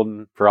been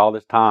building for all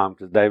this time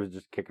because David's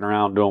just kicking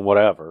around doing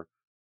whatever.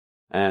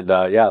 And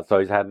so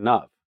he's had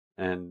enough.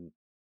 And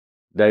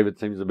David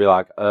seems to be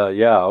like,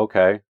 yeah,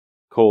 okay,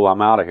 cool,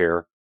 I'm out of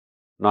here.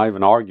 Not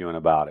even arguing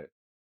about it.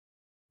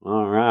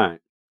 All right.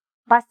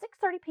 By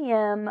 6:30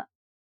 p.m.,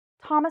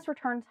 Thomas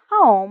returns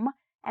home,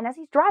 and as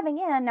he's driving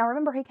in, now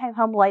remember he came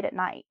home late at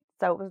night,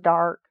 so it was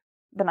dark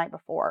the night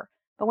before.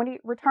 But when he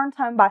returns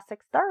home by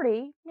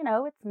 6:30,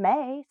 it's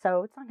May,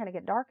 so it's not going to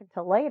get dark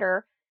until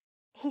later.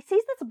 He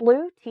sees this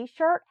blue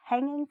t-shirt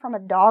hanging from a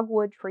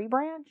dogwood tree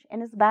branch in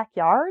his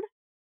backyard.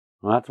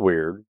 Well, that's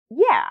weird.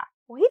 Yeah.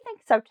 Well, he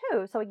thinks so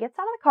too. So he gets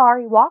out of the car,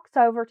 he walks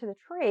over to the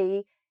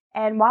tree,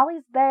 and while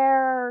he's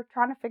there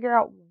trying to figure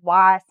out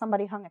why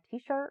somebody hung a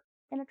t-shirt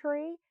in a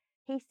tree,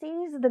 he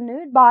sees the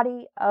nude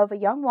body of a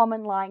young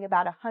woman lying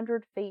about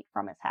 100 feet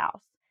from his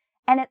house.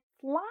 And it's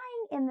lying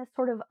in this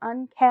sort of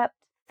unkept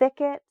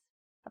thicket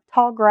of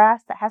tall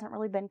grass that hasn't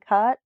really been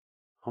cut.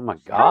 Oh, my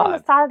It's kind of on God.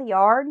 the side of the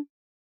yard,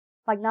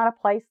 like not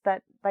a place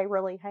that they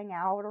really hang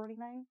out or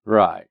anything.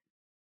 Right.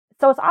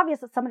 So it's obvious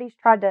that somebody's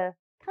tried to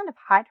kind of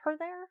hide her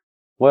there.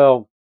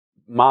 Well,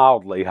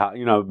 mildly,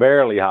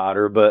 barely hide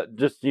her, but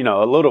just,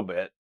 a little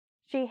bit.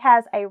 She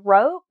has a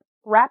rope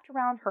wrapped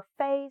around her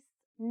face,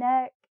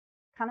 neck,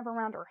 kind of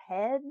around her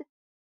head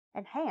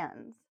and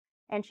hands,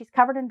 and she's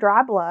covered in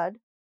dry blood.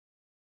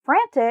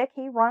 Frantic,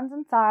 he runs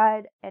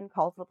inside and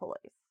calls the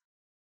police.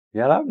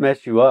 Yeah, that would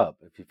mess you up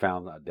if you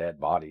found a dead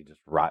body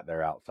just right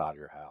there outside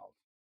your house.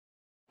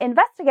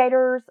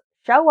 Investigators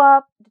show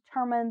up,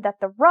 determine that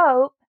the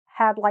rope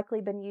had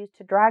likely been used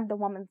to drag the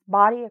woman's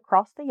body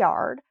across the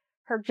yard.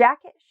 Her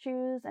jacket,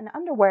 shoes, and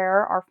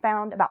underwear are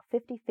found about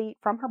 50 feet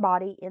from her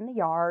body in the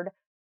yard,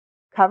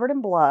 covered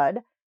in blood.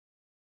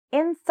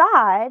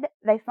 Inside,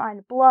 they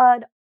find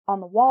blood on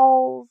the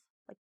walls,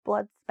 like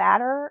blood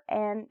spatter,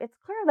 and it's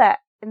clear that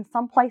in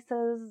some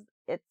places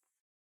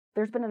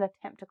there's been an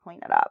attempt to clean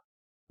it up.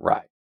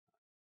 Right.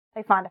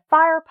 They find a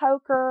fire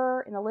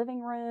poker in the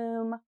living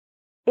room.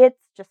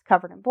 It's just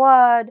covered in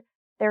blood.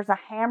 There's a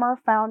hammer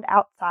found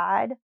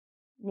outside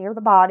near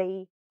the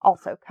body,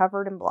 also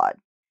covered in blood.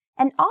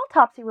 An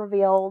autopsy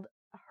revealed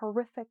a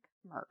horrific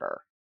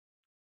murder.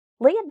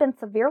 Lee had been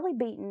severely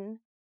beaten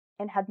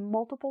and had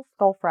multiple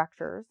skull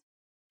fractures.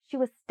 She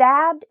was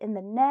stabbed in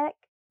the neck,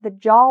 the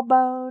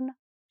jawbone.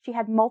 She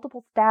had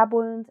multiple stab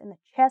wounds in the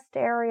chest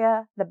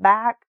area, the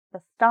back,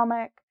 the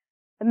stomach.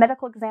 The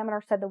medical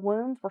examiner said the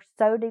wounds were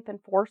so deep and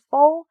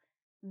forceful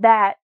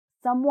that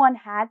someone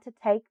had to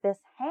take this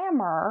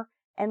hammer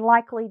and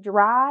likely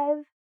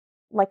drive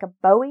like a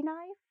Bowie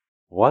knife.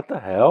 What the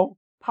hell?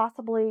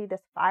 Possibly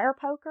this fire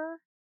poker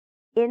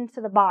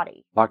into the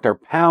body. Like they're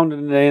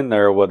pounding it in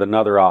there with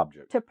another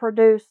object. To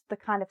produce the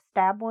kind of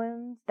stab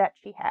wounds that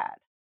she had.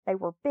 They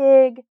were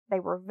big, they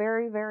were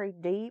very, very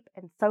deep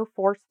and so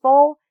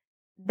forceful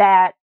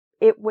that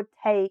it would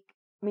take,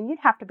 you'd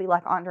have to be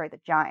like Andre the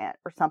Giant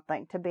or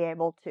something to be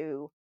able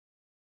to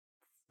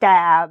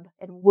stab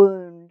and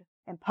wound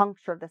and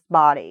puncture this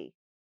body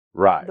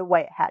Right. the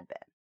way it had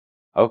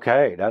been.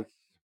 Okay, that's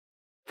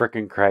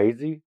freaking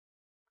crazy.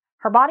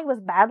 Her body was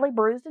badly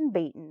bruised and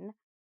beaten.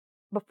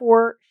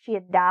 Before she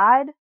had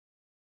died,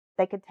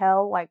 they could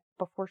tell, like,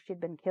 before she'd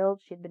been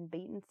killed, she'd been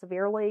beaten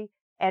severely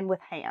and with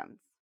hands.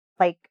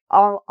 Like,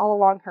 all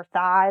along her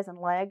thighs and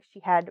legs,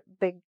 she had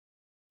big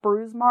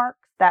bruise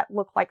marks that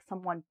looked like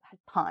someone had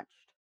punched.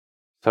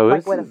 So like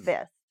this with a is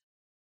fist.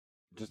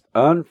 just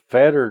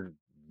unfettered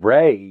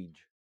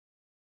rage.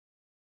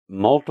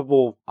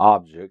 Multiple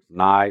objects,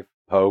 knife,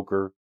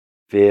 poker,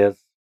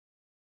 fist.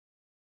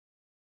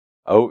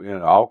 Oh,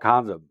 all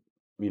kinds of,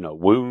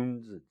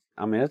 wounds.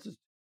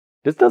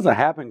 This doesn't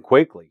happen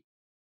quickly.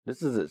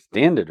 This is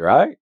extended,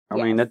 right?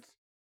 Yes. It's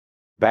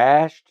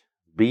bashed,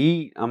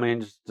 beat.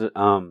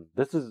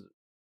 This is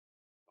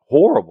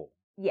horrible.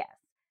 Yes.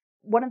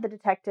 One of the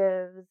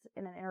detectives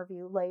in an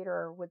interview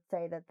later would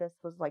say that this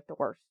was like the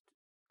worst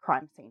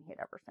crime scene he'd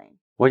ever seen.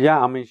 Well,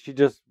 yeah, she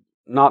just,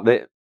 not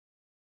that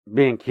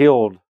being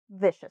killed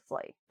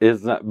Viciously.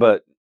 is not,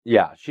 but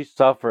yeah, she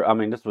suffered.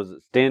 This was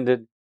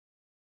extended,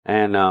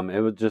 and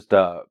it was just,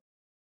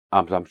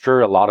 I'm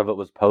sure a lot of it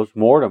was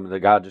post-mortem. The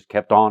guy just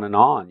kept on and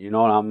on, you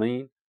know what I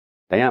mean?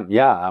 Damn,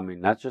 yeah,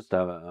 that's just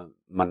a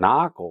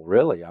maniacal,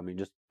 really.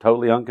 Just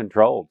totally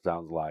uncontrolled,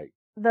 sounds like.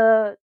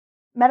 The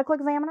medical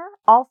examiner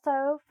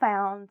also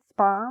found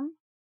sperm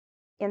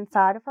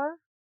inside of her.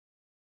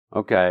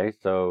 Okay,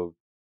 so...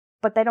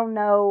 But they don't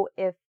know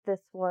if this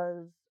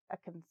was a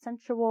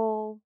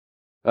consensual...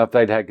 If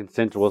they'd had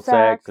consensual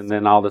sex and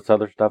then all this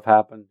other stuff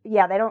happened?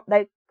 Yeah,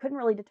 they couldn't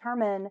really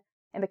determine,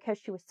 and because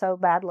she was so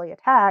badly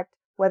attacked,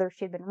 whether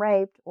she'd been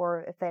raped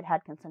or if they'd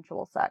had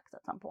consensual sex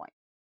at some point.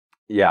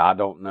 Yeah, I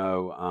don't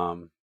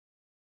know.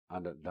 I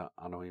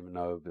don't even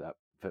know if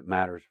it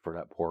matters for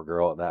that poor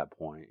girl at that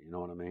point. You know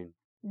what I mean?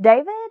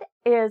 David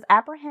is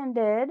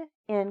apprehended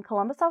in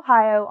Columbus,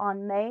 Ohio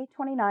on May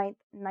 29th,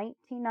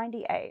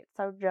 1998,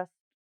 so just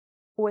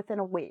within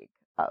a week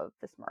of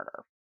this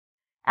murder,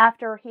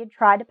 after he had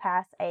tried to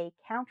pass a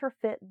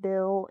counterfeit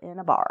bill in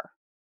a bar.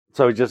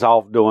 So he's just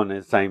off doing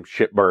his same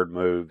shitbird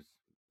moves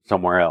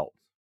somewhere else.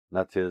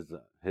 That's his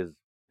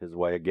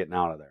way of getting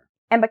out of there.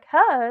 And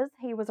because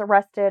he was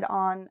arrested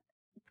on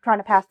trying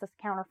to pass this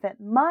counterfeit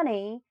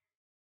money,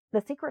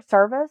 the Secret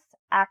Service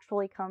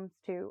actually comes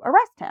to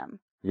arrest him.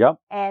 Yep.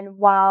 And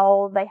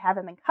while they have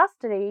him in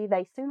custody,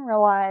 they soon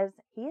realize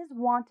he is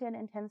wanted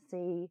in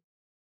Tennessee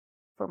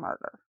for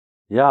murder.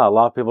 Yeah, a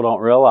lot of people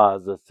don't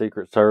realize the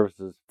Secret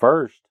Service's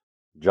first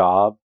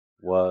job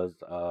was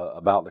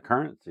about the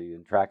currency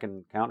and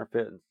tracking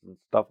counterfeits and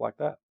stuff like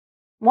that.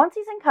 Once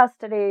he's in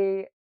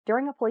custody,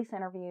 during a police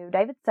interview,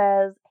 David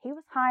says he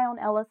was high on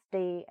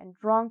LSD and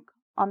drunk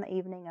on the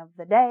evening of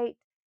the date.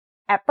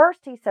 At first,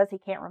 he says he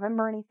can't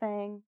remember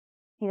anything.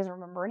 He doesn't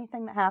remember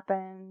anything that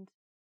happened.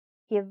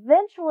 He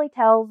eventually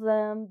tells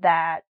them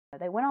that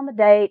They went on the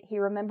date. He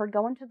remembered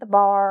going to the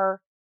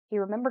bar. He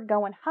remembered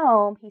going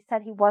home. He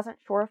said he wasn't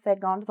sure if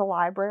they'd gone to the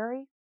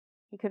library.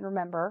 He couldn't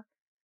remember.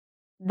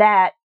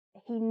 That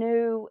he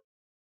knew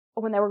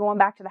when they were going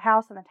back to the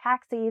house in the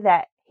taxi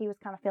that he was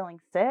kind of feeling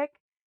sick.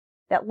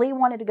 That Lee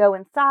wanted to go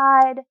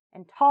inside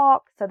and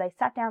talk, so they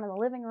sat down in the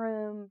living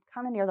room,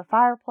 kind of near the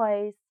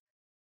fireplace.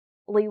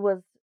 Lee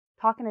was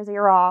talking his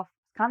ear off,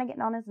 kind of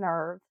getting on his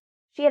nerves.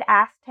 She had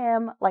asked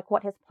him, like,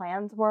 what his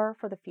plans were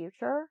for the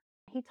future.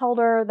 He told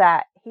her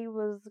that he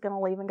was going to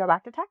leave and go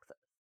back to Texas.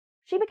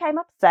 She became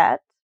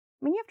upset.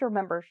 I mean, you have to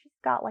remember, she's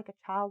got, like, a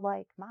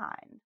childlike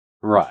mind.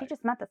 Right. She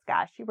just met this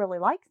guy. She really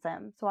likes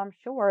him, so I'm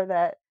sure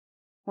that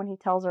when he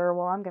tells her,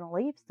 well, I'm going to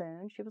leave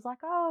soon, she was like,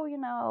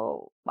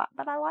 oh,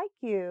 but I like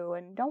you,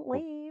 and don't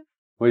leave.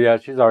 Well, yeah,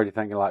 she's already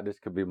thinking, like, this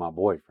could be my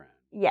boyfriend.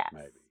 Yes.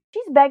 Maybe.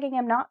 She's begging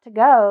him not to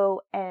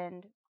go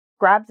and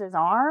grabs his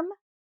arm.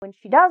 When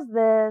she does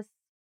this,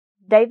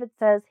 David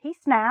says he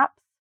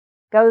snaps,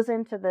 goes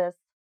into this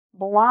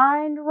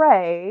blind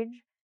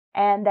rage,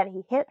 and that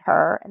he hit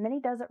her, and then he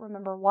doesn't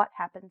remember what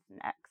happens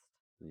next.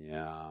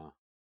 Yeah.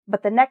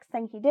 But the next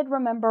thing he did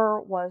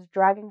remember was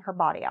dragging her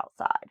body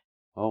outside.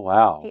 Oh,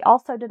 wow. He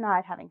also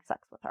denied having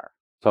sex with her.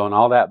 So in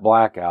all that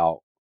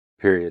blackout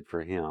period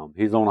for him,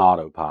 he's on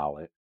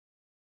autopilot.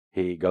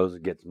 He goes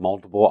and gets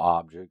multiple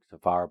objects, a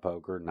fire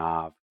poker,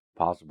 knife,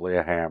 possibly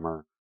a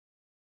hammer,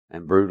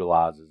 and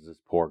brutalizes this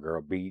poor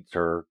girl, beats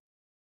her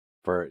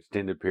for an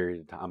extended period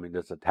of time. I mean,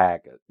 this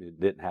attack, it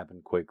didn't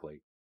happen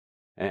quickly.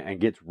 And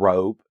gets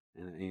rope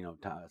and,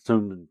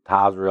 assumes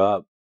ties her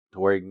up to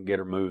where he can get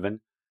her moving.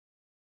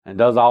 And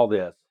does all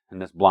this in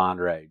this blind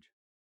rage.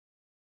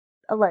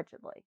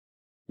 Allegedly.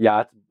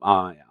 Yeah,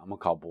 I'm going to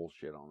call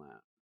bullshit on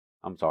that.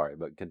 I'm sorry,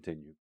 but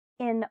continue.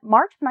 In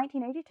March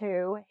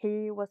 1982,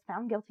 he was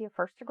found guilty of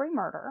first-degree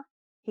murder.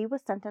 He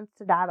was sentenced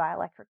to die by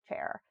electric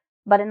chair.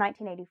 But in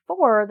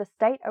 1984, the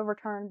state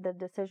overturned the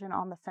decision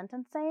on the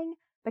sentencing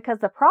because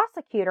the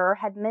prosecutor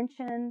had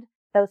mentioned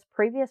those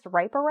previous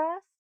rape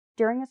arrests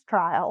during his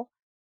trial,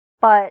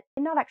 but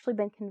had not actually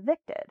been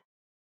convicted.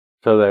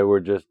 So they were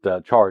just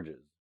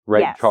charges,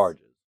 rape Yes.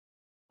 charges.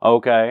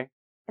 Okay.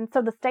 And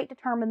so the state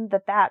determined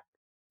that,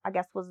 I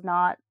guess, was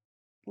not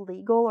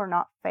legal or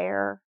not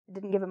fair. It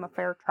didn't give him a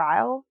fair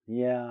trial.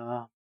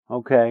 Yeah.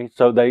 Okay.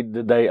 So they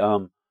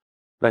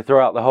throw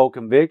out the whole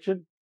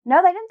conviction? No,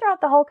 they didn't throw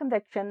out the whole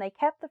conviction. They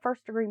kept the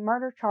first-degree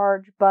murder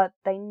charge, but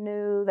they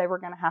knew they were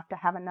going to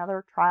have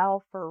another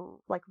trial for,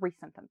 like,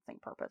 resentencing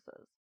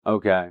purposes.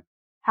 Okay.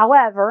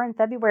 However, in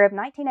February of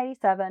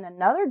 1987,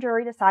 another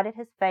jury decided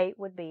his fate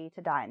would be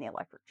to die in the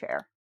electric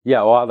chair.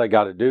 Yeah, well, all they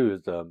got to do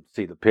is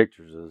see the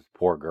pictures of this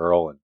poor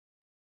girl and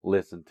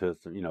listen to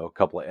some, a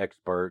couple of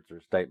experts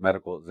or state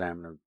medical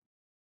examiner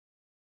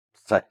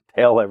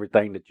tell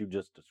everything that you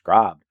just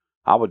described.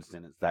 I would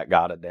sentence that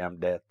guy to damn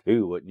death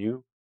too, wouldn't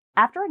you?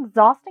 After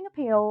exhausting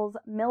appeals,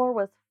 Miller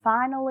was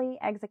finally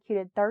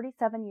executed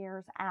 37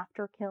 years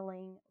after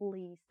killing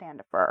Lee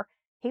Standifer.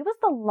 He was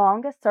the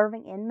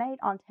longest-serving inmate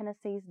on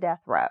Tennessee's death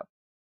row.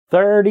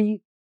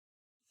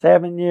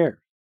 37 years.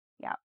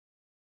 Yeah.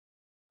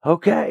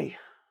 Okay.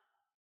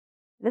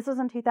 This was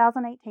in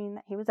 2018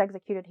 that he was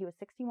executed. He was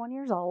 61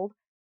 years old.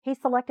 He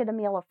selected a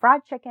meal of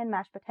fried chicken,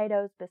 mashed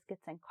potatoes,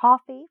 biscuits, and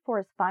coffee for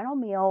his final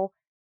meal.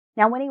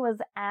 Now, when he was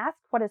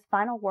asked what his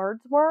final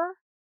words were,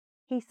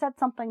 he said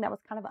something that was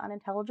kind of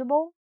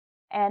unintelligible,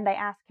 and they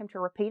asked him to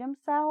repeat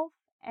himself,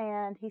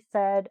 and he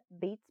said,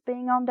 beats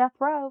being on death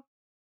row.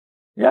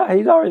 Yeah,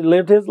 he's already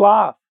lived his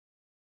life.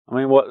 I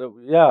mean,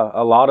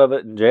 a lot of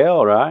it in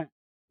jail, right?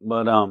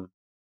 But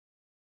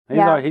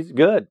he's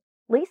good.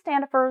 Lee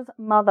Standifer's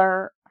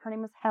mother, her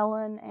name is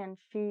Helen, and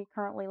she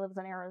currently lives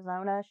in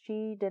Arizona.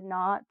 She did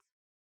not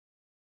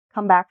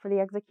come back for the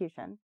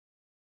execution.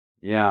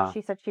 Yeah.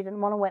 She said she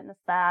didn't want to witness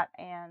that,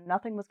 and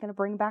nothing was going to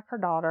bring back her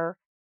daughter.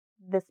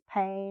 This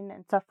pain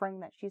and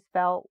suffering that she's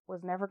felt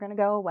was never going to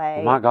go away.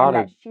 Oh my God.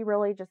 And that she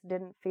really just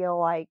didn't feel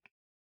like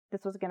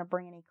this was going to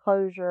bring any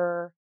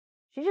closure.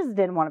 She just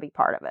didn't want to be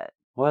part of it.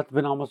 Well, it's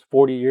been almost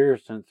 40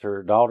 years since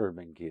her daughter had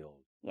been killed.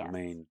 Yes.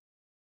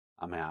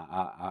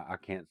 I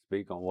can't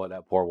speak on what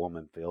that poor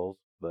woman feels,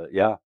 but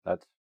yeah,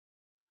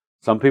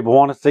 some people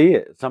want to see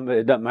it.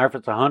 It doesn't matter if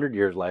it's 100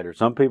 years later.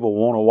 Some people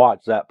want to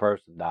watch that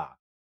person die.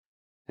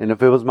 And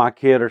if it was my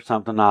kid or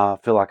something, I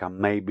feel like I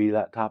may be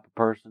that type of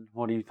person.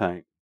 What do you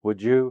think?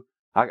 Would you?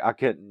 I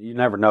couldn't. You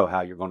never know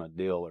how you're going to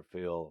deal or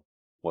feel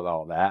with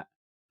all that.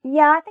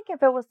 Yeah, I think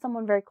if it was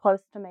someone very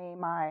close to me,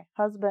 my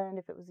husband,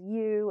 if it was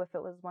you, if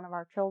it was one of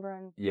our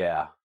children.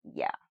 Yeah.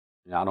 Yeah.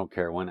 I don't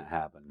care when it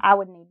happened. I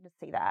would need to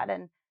see that.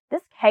 And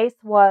this case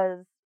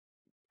was,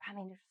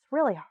 it's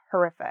really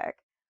horrific.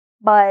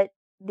 But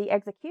the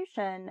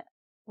execution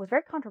was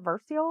very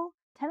controversial.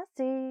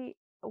 Tennessee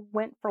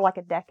went for like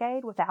a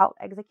decade without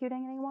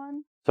executing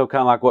anyone. So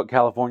kind of like what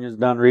California's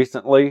done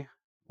recently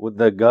with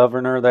the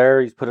governor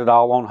there. He's put it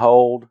all on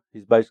hold.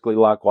 He's basically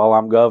like, while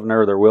I'm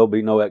governor, there will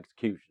be no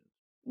execution.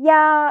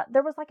 Yeah,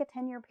 there was like a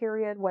 10-year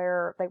period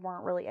where they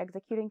weren't really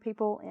executing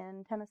people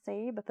in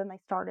Tennessee, but then they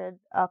started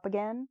up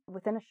again.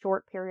 Within a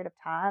short period of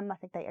time, I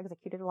think they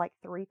executed like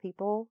 3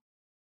 people,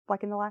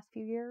 like in the last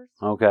few years.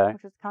 Okay.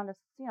 Which is kind of,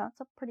 it's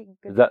a pretty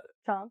good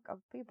chunk of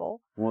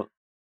people. Well,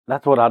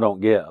 that's what I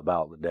don't get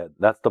about the death.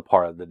 That's the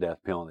part of the death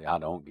penalty I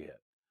don't get.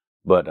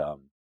 But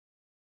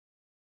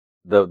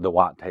the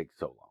why it takes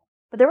so long.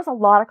 But there was a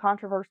lot of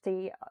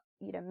controversy.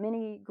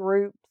 Many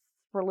groups,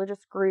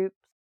 religious groups,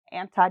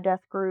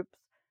 anti-death groups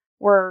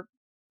were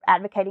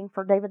advocating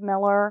for David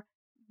Miller,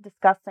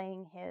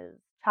 discussing his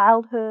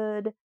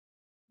childhood,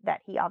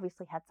 that he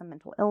obviously had some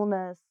mental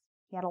illness,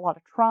 he had a lot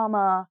of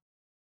trauma,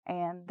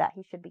 and that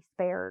he should be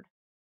spared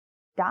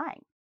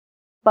dying.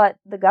 But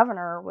the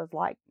governor was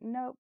like,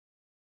 nope,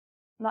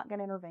 not going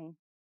to intervene.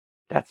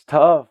 That's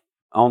tough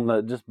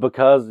just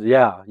because,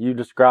 you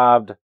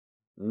described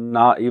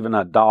not even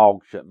a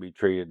dog shouldn't be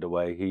treated the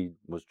way he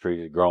was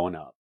treated growing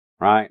up,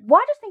 right?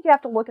 Well, I just think you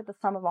have to look at the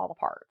sum of all the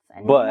parts.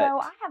 And, but,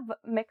 I have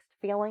mixed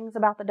feelings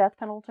about the death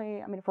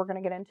penalty. I mean, if we're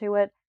going to get into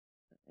it,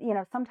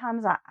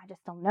 sometimes I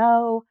just don't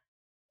know.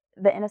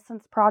 The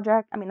Innocence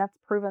Project, I mean, that's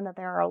proven that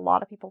there are a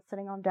lot of people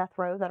sitting on death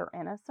row that are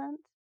innocent.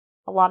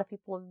 A lot of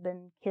people have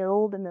been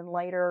killed, and then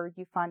later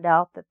you find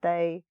out that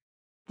they,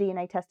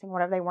 DNA testing,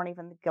 whatever, they weren't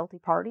even the guilty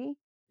party.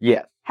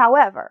 Yes.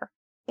 However,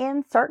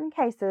 in certain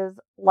cases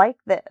like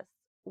this,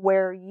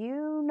 where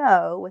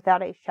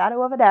without a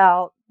shadow of a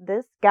doubt,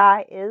 this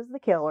guy is the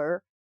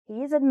killer,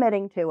 he's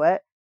admitting to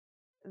it,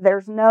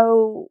 there's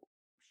no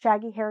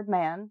shaggy-haired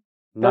man,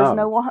 there's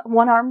no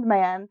one-armed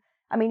man.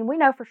 I mean, we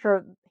know for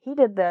sure he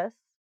did this.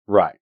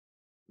 Right.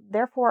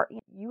 Therefore,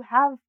 you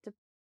have to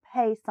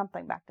pay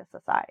something back to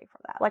society for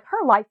that. Like,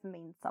 her life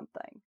means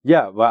something.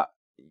 Yeah, but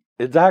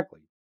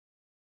exactly.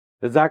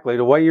 Exactly.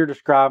 The way you're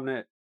describing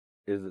it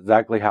is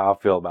exactly how I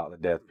feel about the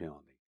death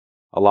penalty.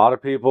 A lot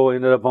of people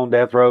ended up on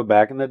death row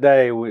back in the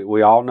day.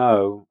 We all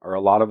know, or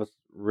a lot of us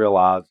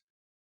realize,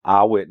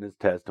 eyewitness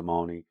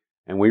testimony,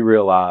 and we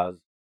realize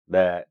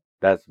that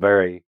that's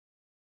very,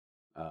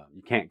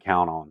 you can't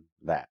count on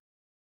that.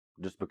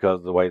 Just because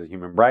of the way the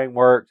human brain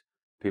works,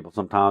 people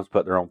sometimes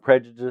put their own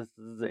prejudices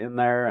in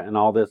there and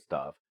all this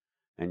stuff.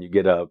 And you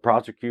get a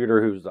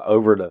prosecutor who's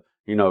over to,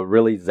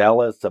 really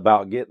zealous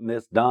about getting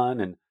this done.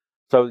 And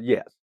so,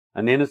 yes,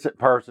 an innocent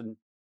person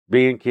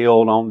being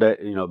killed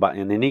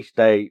in any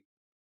state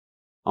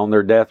on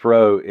their death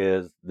row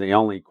is the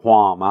only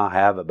qualm I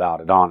have about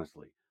it,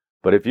 honestly.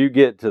 But if you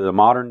get to the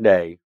modern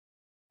day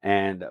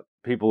and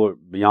people are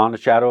beyond a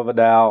shadow of a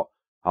doubt,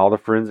 all the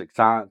forensic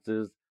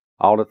sciences,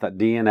 all the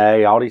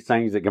DNA, all these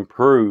things that can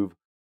prove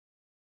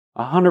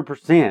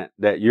 100%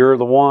 that you're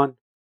the one,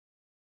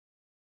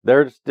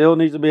 there still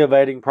needs to be a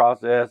vetting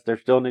process. There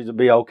still needs to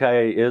be,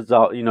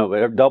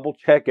 double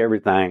check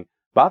everything.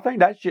 But I think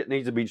that shit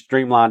needs to be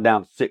streamlined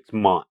down to 6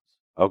 months,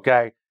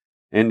 okay?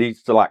 And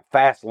needs to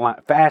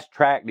fast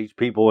track these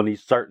people in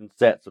these certain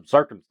sets of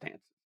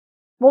circumstances.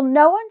 Well,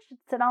 no one should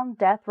sit on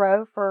death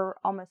row for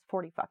almost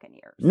 40 fucking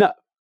years.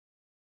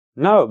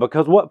 No,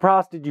 because what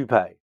price did you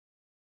pay?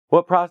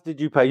 What price did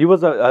you pay? You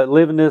was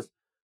living this,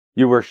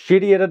 you were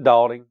shitty at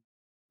adulting.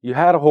 You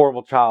had a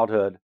horrible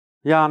childhood.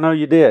 Yeah, I know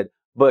you did.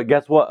 But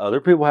guess what? Other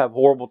people have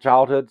horrible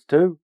childhoods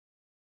too.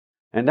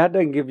 And that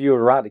doesn't give you a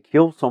right to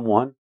kill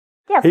someone.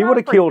 Yeah, he would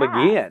have killed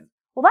again.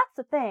 Well, that's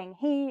the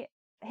thing.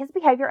 His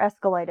behavior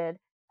escalated.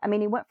 I mean,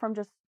 he went from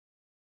just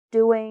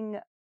doing,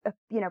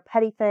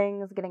 petty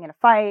things, getting into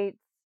fights,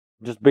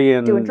 just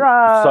being doing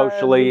drugs,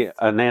 socially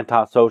an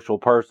antisocial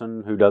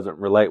person who doesn't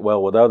relate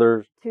well with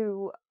others,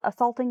 to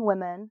assaulting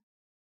women,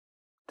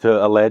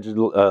 to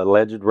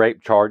alleged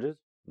rape charges,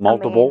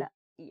 multiple.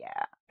 I mean,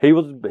 yeah. He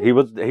was.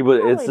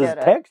 It's his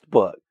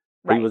textbook.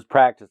 Right. He was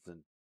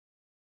practicing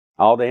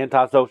all the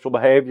antisocial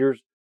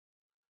behaviors,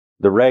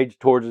 the rage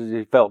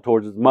he felt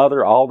towards his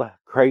mother, all the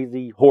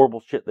crazy,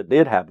 horrible shit that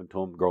did happen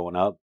to him growing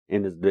up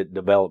in his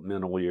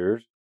developmental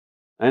years,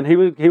 and he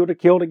would have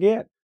killed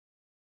again.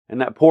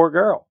 And that poor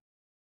girl,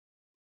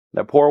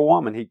 that poor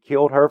woman, he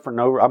killed her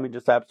for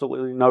just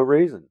absolutely no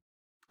reason.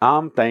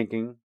 I'm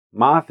thinking,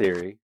 my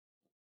theory,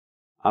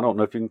 I don't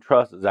know if you can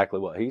trust exactly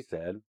what he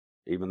said,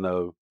 even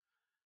though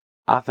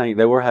I think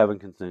they were having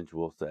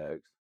consensual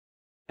sex,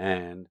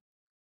 and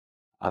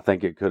I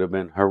think it could have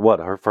been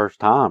her first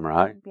time,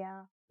 right?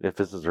 Yeah. If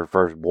this is her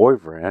first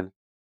boyfriend.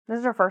 This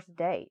is her first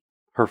date.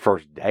 Her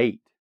first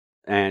date.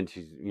 And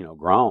she's,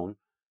 grown.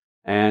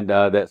 And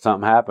that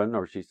something happened,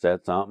 or she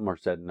said something, or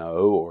said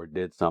no, or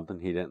did something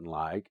he didn't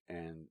like,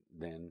 and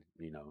then,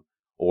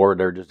 or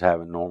they're just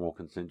having normal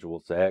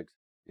consensual sex.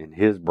 In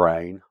his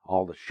brain,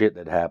 all the shit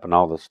that happened,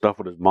 all the stuff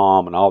with his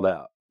mom, and all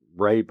that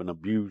rape and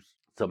abuse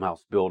somehow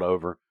spilled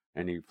over.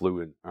 And he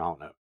flew in, I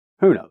don't know.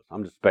 Who knows?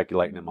 I'm just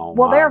speculating in my own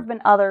mind. There have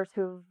been others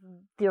who've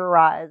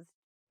theorized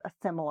a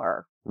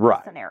similar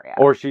scenario.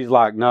 Or she's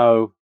like,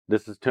 no,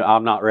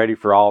 I'm not ready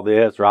for all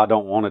this, or I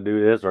don't want to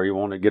do this, or you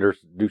want to get her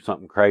to do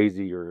something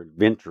crazy or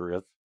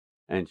adventurous.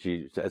 And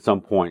she, at some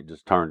point,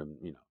 just turned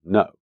him,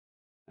 no.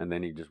 And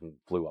then he just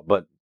flew up.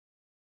 But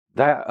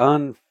that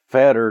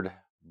unfettered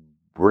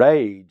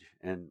rage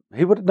and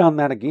he would have done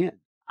that again.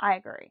 I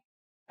agree.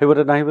 He would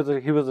have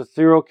done. He was a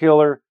serial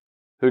killer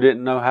who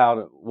didn't know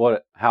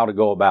how to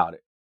go about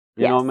it.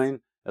 You know what I mean?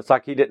 It's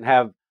like he didn't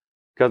have,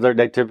 because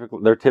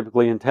they're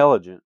typically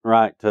intelligent,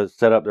 right? To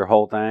set up their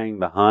whole thing,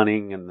 the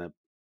hunting and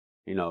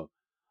the,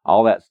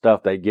 all that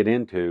stuff they get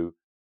into.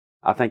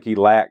 I think he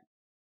lacked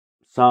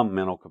some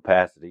mental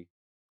capacity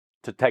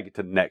to take it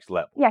to the next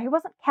level. Yeah, he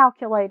wasn't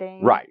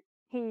calculating. Right.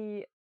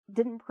 He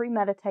didn't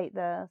premeditate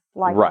this,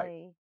 likely.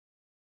 Right.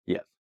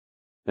 Yes.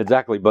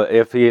 Exactly. But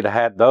if he had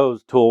had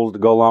those tools to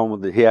go along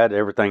with it, he had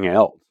everything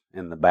else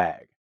in the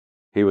bag.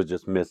 He was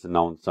just missing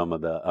on some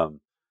of the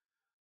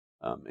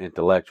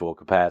intellectual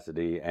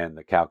capacity and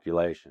the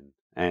calculation.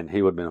 And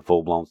he would have been a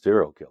full-blown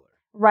serial killer.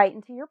 Right.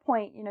 And to your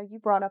point, you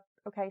brought up,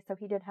 okay, so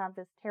he did have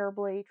this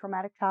terribly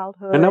traumatic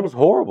childhood. And that was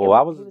horrible.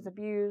 He was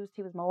abused.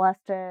 He was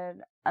molested.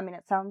 I mean,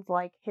 it sounds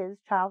like his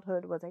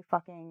childhood was a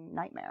fucking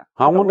nightmare.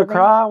 I wanted to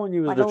cry when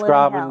you was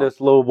describing this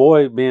little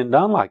boy being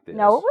done like this.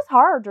 No, it was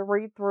hard to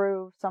read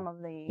through some of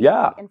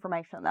the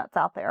information that's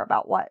out there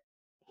about what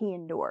he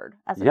endured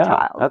as a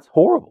child. That's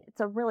horrible.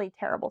 It's a really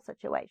terrible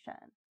situation.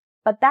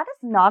 But that is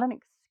not an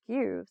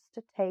excuse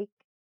to take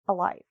a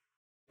life.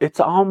 It's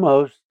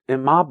almost,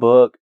 in my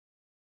book,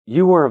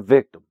 you were a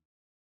victim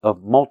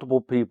of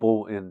multiple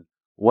people in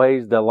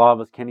ways that a lot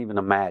of us can't even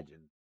imagine.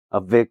 A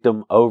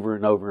victim over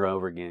and over and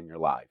over again in your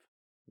life.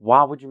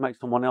 Why would you make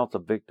someone else a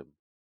victim?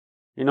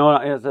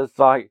 It's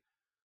like,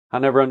 I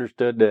never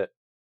understood that,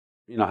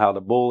 how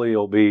the bully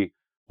will be,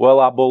 well,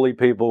 I bully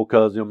people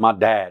because my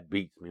dad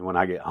beats me when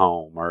I get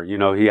home. Or,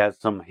 he has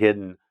some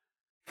hidden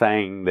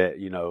thing that,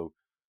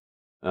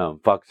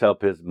 fucks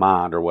up his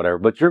mind or whatever.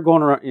 But you're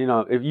going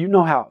to, if you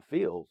know how it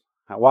feels,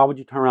 why would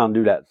you turn around and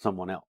do that to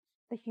someone else?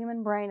 The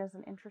human brain is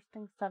an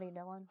interesting study,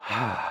 Dylan.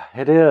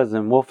 It is,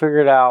 and we'll figure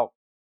it out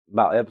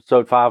about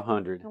episode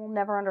 500. We'll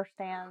never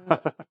understand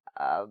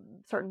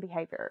certain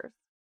behaviors.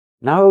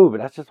 No, but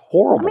that's just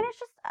horrible. I mean, it's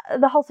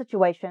just the whole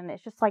situation.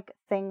 It's just like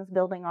things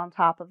building on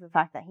top of the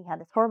fact that he had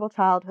this horrible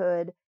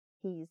childhood.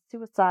 He's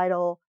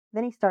suicidal.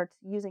 Then he starts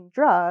using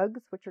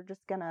drugs, which are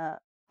just going to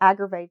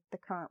aggravate the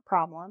current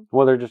problem.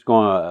 Well, they're just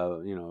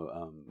going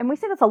to, And we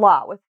see this a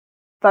lot with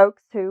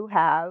folks who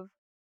have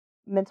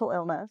mental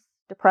illness,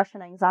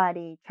 depression,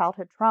 anxiety,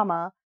 childhood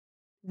trauma.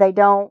 They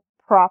don't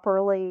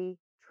properly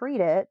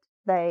treat it.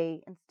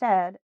 They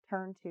instead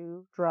turn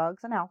to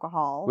drugs and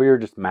alcohol. Well, you're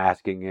just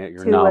masking it.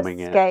 You're numbing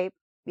it. To escape.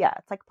 Yeah,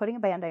 it's like putting a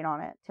Band-Aid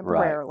on it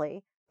temporarily.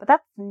 Right. But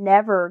that's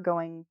never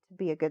going to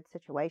be a good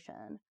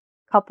situation.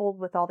 Coupled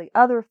with all the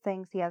other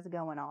things he has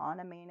going on.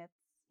 I mean,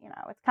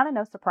 it's kind of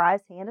no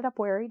surprise he ended up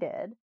where he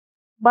did.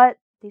 But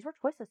these were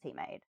choices he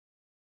made.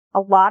 A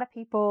lot of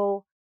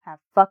people have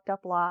fucked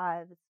up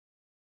lives,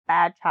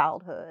 bad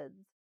childhoods,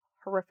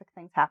 horrific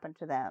things happen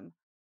to them,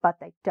 but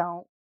they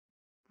don't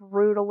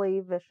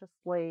brutally,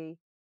 viciously,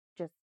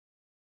 just,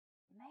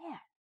 man.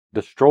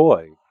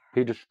 Destroy.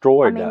 He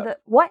destroyed that.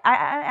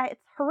 I mean,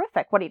 it's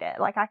horrific what he did.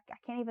 Like, I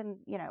can't even,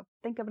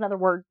 think of another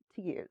word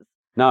to use.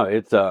 No,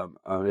 it's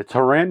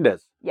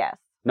horrendous. Yes.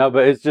 No,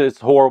 but it's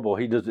horrible.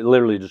 He just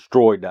literally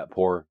destroyed that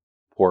poor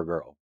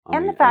girl.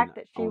 The fact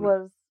that she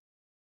was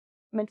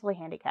mentally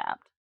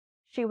handicapped.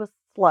 She was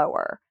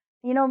slower.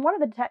 And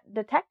one of the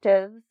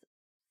detectives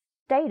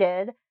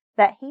stated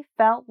that he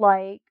felt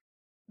like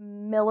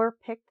Miller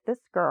picked this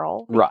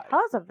girl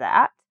because of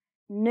that,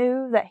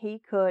 knew that he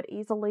could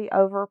easily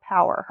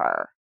overpower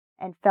her,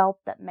 and felt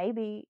that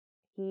maybe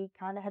he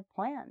kind of had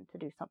planned to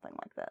do something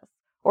like this,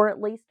 or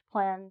at least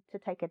planned to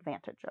take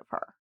advantage of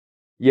her.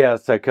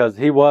 Yes, because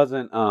he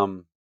wasn't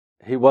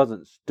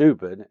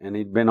stupid, and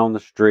he'd been on the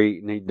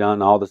street, and he'd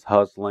done all this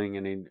hustling,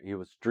 and he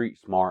was street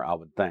smart, I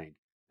would think.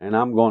 And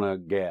I'm going to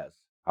guess,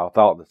 I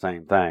thought the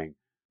same thing.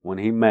 When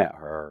he met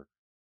her,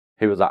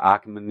 he was like, I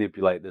can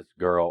manipulate this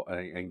girl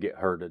and get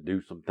her to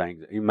do some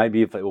things.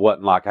 Maybe if it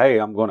wasn't like, hey,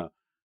 I'm going to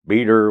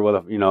beat her with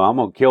I'm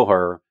going to kill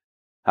her.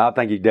 I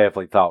think he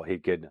definitely thought he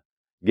could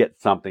get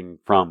something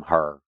from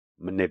her,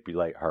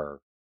 manipulate her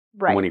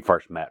when he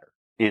first met her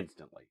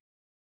instantly.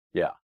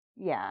 Yeah.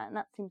 Yeah, and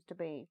that seems to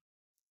be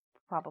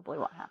probably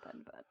what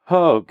happened. But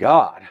oh,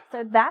 God.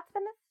 So that's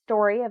been the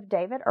story of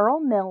David Earl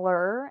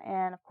Miller,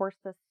 and of course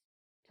this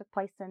took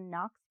place in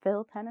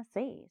Knoxville,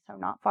 Tennessee, so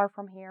not far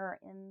from here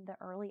in the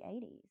early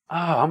 80s. Oh,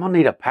 I'm going to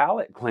need a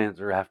palate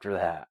cleanser after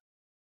that.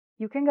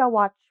 You can go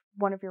watch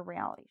one of your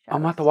reality shows.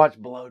 I'm going to have to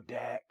watch Below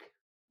Deck.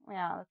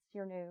 Yeah, that's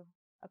your new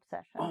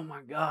obsession. Oh,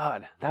 my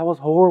God. That was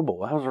horrible.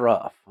 That was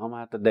rough. I'm going to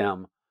have to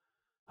dim.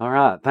 All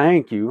right.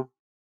 Thank you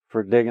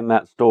for digging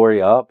that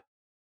story up.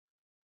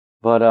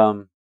 But,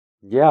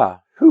 yeah.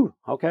 Whew.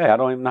 Okay, I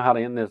don't even know how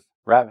to end this.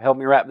 Help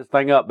me wrap this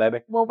thing up,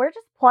 baby. Well, we're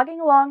just plugging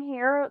along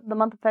here. The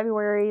month of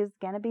February is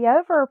going to be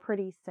over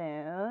pretty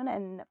soon.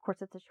 And, of course,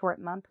 it's a short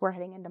month. We're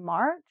heading into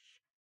March.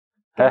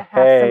 Gonna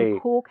have some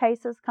cool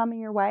cases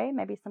coming your way.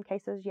 Maybe some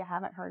cases you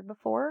haven't heard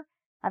before.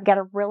 I've got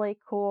a really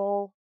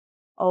cool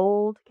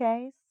old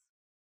case.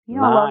 I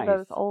love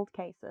those old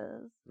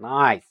cases.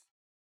 Nice.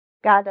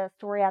 Got a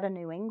story out of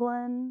New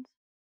England.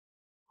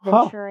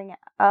 Venturing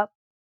up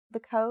the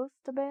coast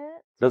a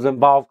bit. Does it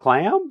involve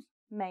clams?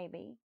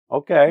 Maybe.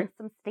 Okay.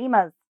 Some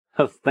steamas.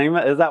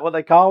 Steamer, is that what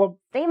they call them?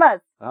 Steamas.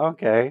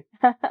 Okay.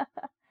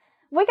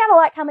 We got a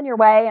lot coming your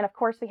way, and of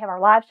course we have our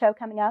live show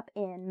coming up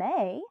in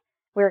May.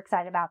 We're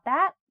excited about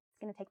that.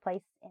 It's going to take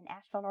place in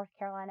Asheville, North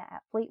Carolina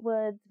at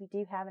Fleetwood's. We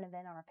do have an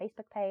event on our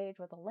Facebook page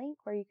with a link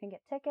where you can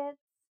get tickets.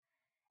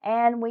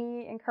 And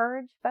we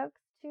encourage folks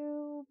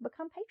to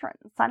become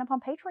patrons. Sign up on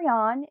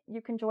Patreon.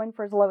 You can join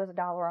for as low as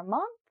 $1 a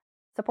month,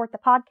 support the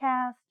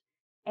podcast,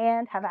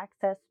 and have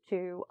access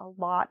to a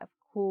lot of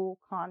cool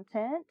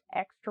content,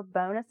 extra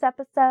bonus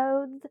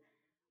episodes.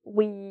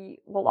 We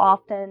will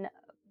often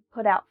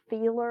put out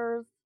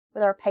feelers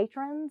with our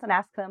patrons and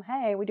ask them,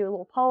 hey, we do a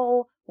little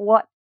poll.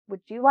 What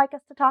would you like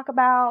us to talk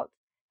about?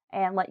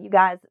 And let you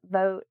guys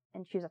vote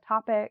and choose a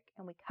topic,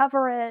 and we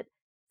cover it.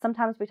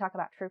 Sometimes we talk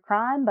about true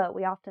crime, but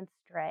we often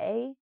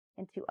stray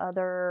into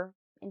other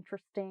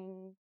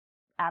interesting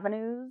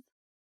avenues.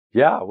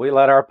 Yeah, we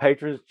let our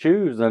patrons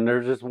choose, and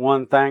there's just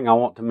one thing I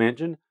want to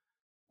mention.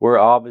 We're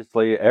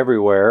obviously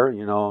everywhere,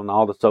 on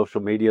all the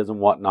social medias and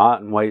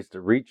whatnot, and ways to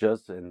reach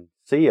us and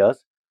see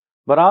us.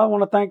 But I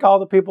want to thank all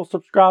the people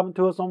subscribing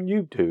to us on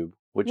YouTube,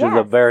 which is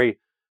a very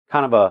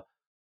kind of a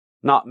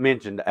not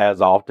mentioned as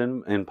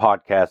often in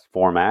podcast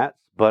formats.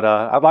 But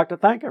I'd like to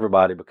thank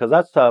everybody because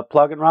that's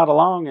plugging right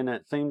along, and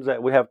it seems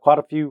that we have quite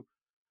a few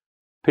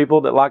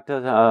people that like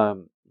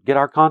to get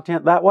our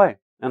content that way,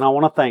 and I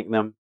want to thank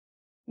them.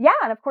 Yeah,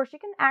 and of course you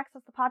can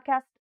access the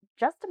podcast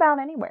just about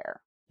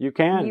anywhere. You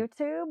can.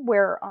 YouTube,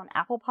 we're on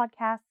Apple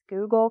Podcasts,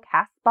 Google,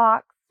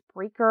 CastBox,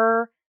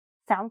 Spreaker,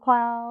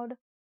 SoundCloud,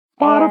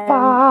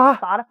 Spotify. And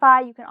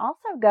Spotify. You can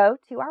also go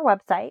to our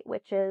website,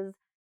 which is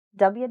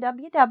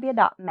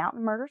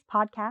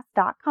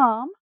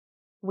www.mountainmurderspodcast.com.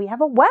 We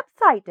have a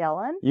website,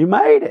 Dylan. You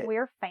made it.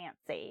 We're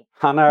fancy.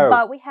 I know.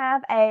 But we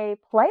have a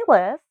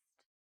playlist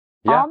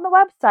on the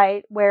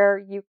website where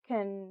you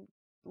can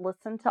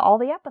listen to all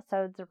the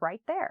episodes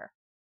right there.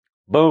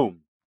 Boom.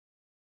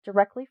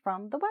 Directly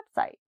from the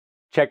website.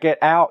 Check it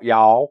out,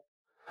 y'all.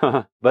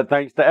 But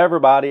thanks to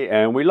everybody,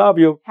 and we love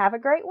you. Have a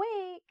great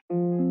week.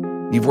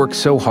 You've worked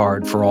so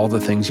hard for all the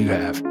things you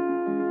have.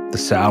 The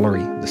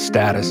salary, the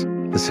status,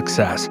 the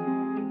success.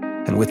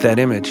 And with that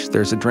image,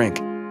 there's a drink.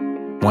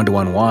 One to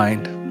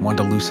unwind, one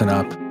to loosen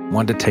up,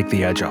 one to take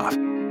the edge off.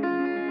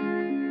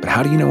 But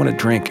how do you know when a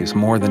drink is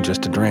more than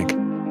just a drink?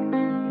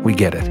 We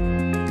get it.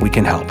 We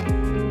can help.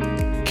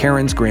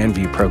 Karen's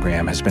Grandview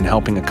program has been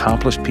helping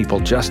accomplished people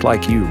just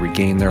like you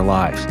regain their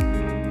lives.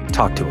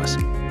 Talk to us.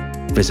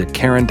 Visit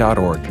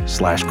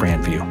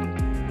karen.org/Grandview.